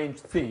 strange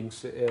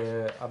things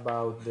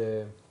about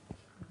the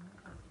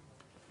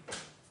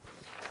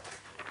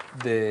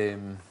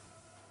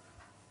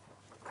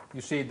you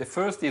see, the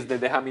first is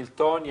that the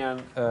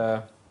Hamiltonian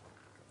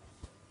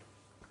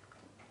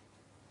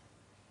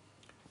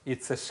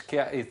it's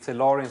a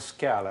Lorentz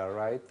scalar,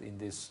 right? In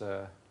this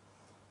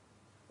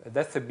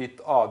that's a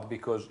bit odd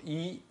because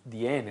E,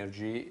 the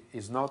energy,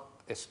 is not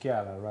a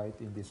scalar, right?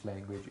 In this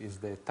language, is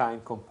the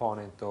time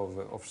component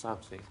of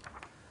something.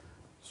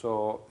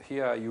 So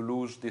here you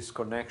lose this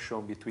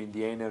connection between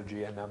the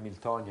energy and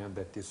Hamiltonian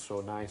that is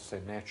so nice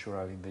and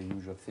natural in the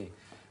usual thing.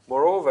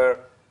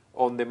 Moreover,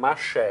 on the mass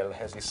shell,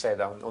 as he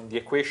said, on the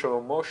equation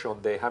of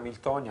motion, the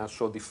Hamiltonian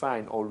so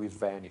defined always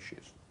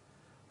vanishes.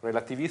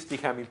 Relativistic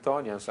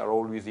Hamiltonians are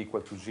always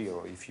equal to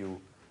 0 if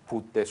you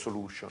put the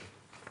solution.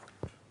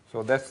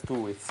 So that's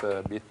too, it's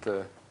a bit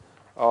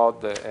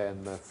odd,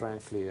 and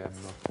frankly, I'm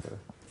not,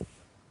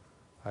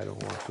 I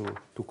don't want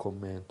to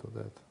comment on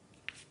that.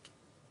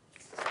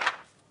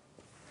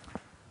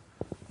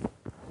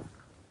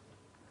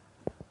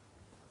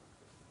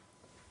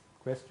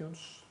 Questions?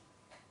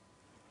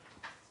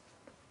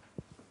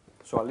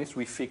 So at least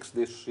we fix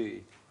this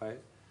C, right?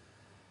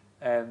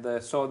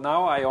 And so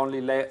now I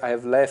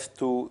have left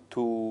to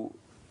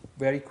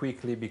very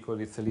quickly,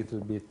 because it's a little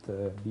bit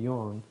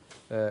beyond,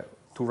 to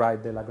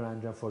write the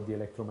Lagrangian for the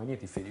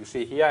electromagnetic field. You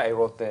see here I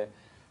wrote the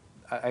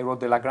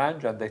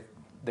Lagrangian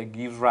that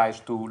gives rise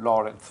to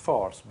Lorentz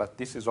force, but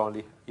this is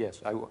only,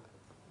 yes, No,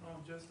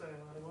 just I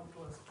want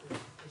to ask a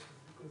question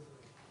because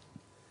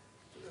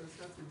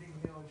since the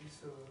beginning of this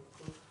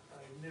course, I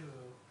never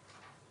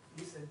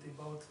listened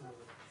about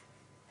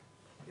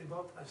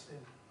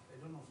Einstein. I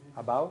don't know. Maybe.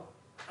 About?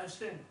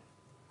 Einstein.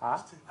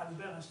 Ah?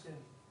 Albert Einstein.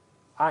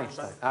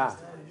 Einstein. Ah. You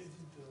did,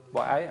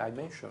 Well, I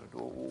mentioned.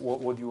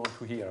 What do you want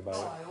to hear about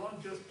no, it? I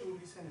want just to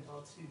listen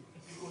about him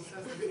because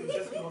that's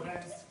just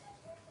Lorentz.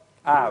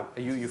 Ah,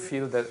 you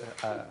feel that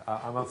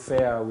I'm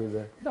unfair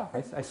with... no,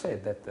 I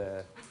said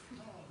that...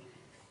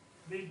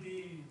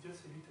 Maybe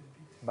just a little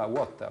bit. but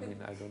what? I mean,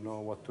 I don't know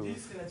what to...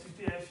 This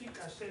relativity, I think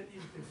Einstein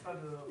is the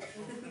father of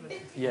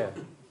relativity. Yeah,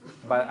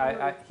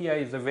 but here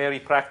is a very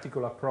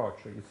practical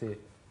approach. You see,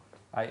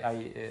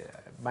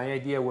 my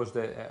idea was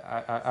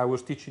that I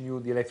was teaching you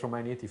the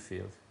electromagnetic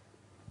field,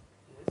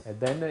 Yes. and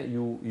then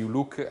you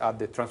look at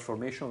the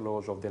transformation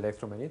laws of the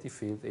electromagnetic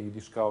field, and you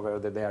discover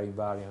that they are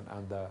invariant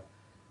under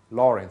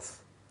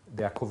Lorentz.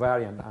 They are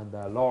covariant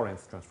under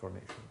Lorentz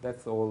transformation.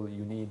 That's all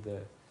you need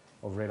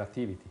of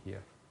relativity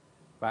here.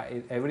 But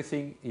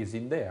everything is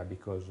in there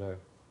because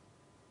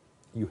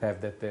you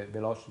have that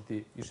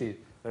velocity. You see,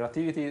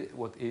 relativity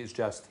what is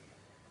just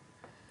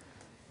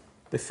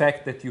the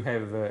fact that you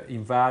have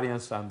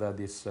invariance under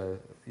this,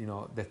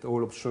 that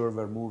all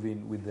observers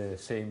moving with the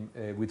same,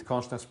 with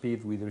constant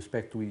speed with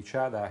respect to each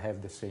other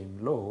have the same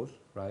laws,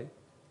 right?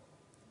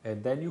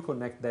 And then you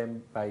connect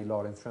them by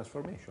Lorentz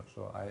transformation.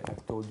 So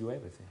I've told you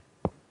everything.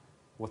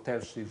 What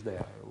else is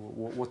there?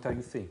 What are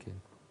you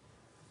thinking?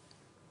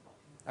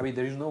 I mean,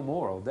 there is no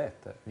more of that.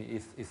 I mean,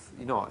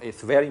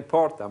 it's very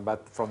important,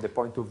 but from the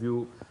point of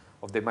view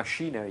of the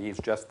machinery,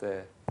 it's just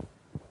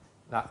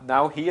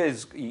now here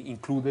is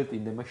included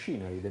in the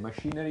machinery. The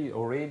machinery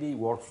already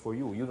works for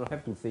you. You don't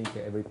have to think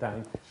every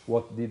time,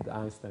 what did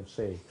Einstein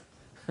say?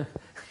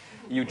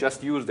 You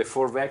just use the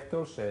 4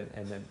 vectors,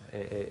 and then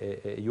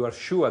you are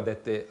sure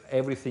that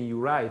everything you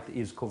write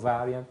is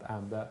covariant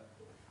under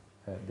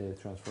the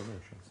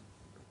transformations.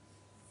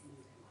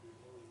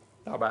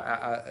 No, but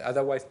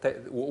otherwise,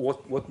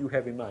 what you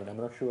have in mind? I'm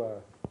not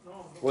sure.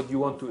 What you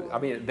want to? I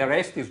mean, the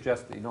rest is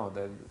just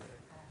the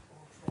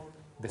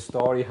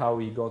story, how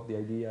he got the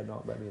idea.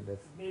 No, but I mean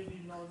that's.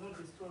 Maybe no, not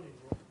the story,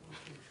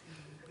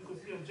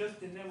 because you have just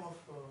the name of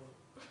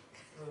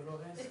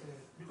Lorentz.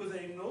 Because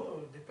I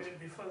know the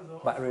father.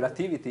 But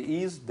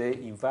relativity is the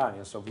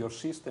invariance of your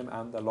system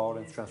under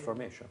Lorentz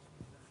transformation.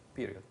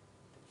 Period.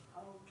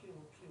 Okay.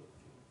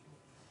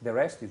 The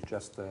rest is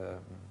just.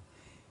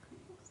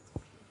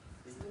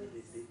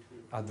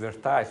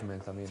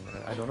 Advertisement. I mean,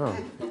 I don't know.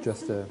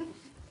 Just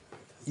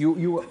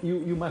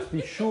you must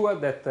be sure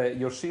that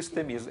your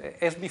system is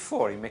as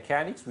before in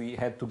mechanics. We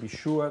had to be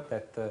sure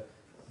that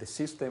the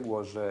system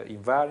was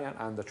invariant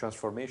under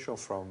transformation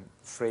from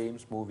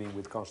frames moving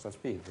with constant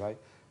speed. Right.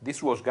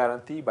 This was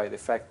guaranteed by the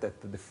fact that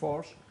the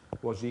force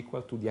was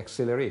equal to the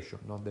acceleration,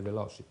 not the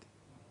velocity.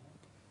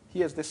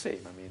 Here's the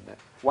same. I mean,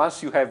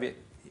 once you have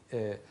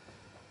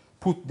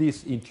put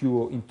this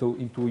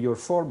into your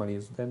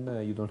formalism, then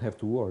you don't have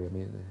to worry. I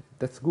mean,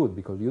 that's good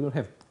because you don't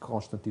have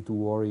constantly to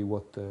worry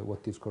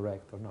what is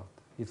correct or not.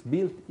 It's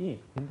built in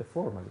the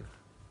formalism.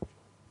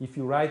 If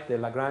you write the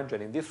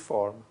Lagrangian in this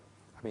form,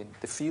 I mean,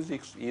 the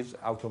physics is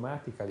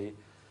automatically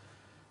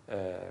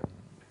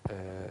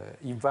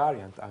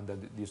invariant under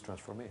these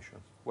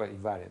transformations. Well,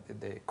 invariant.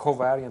 They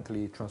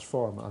covariantly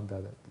transform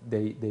under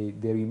they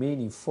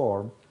remain in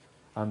form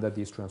under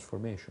this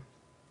transformation.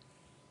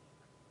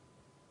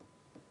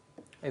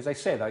 As I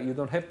said, you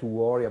don't have to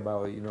worry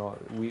about,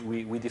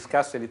 we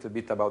discussed a little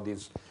bit about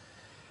this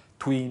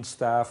twin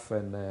stuff,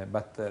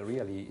 but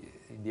really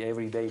in the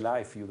everyday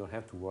life you don't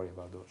have to worry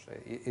about those.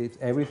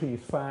 Everything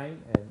is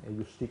fine, and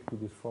you stick to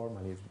this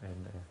formalism,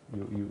 and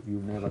you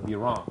never be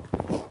wrong.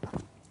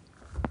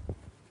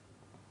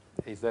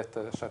 Is that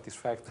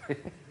satisfactory?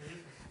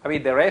 I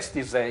mean, the rest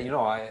is,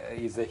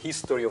 is the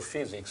history of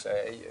physics.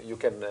 You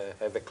can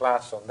have a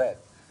class on that.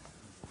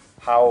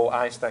 How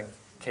Einstein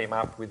came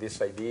up with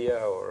this idea,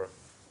 or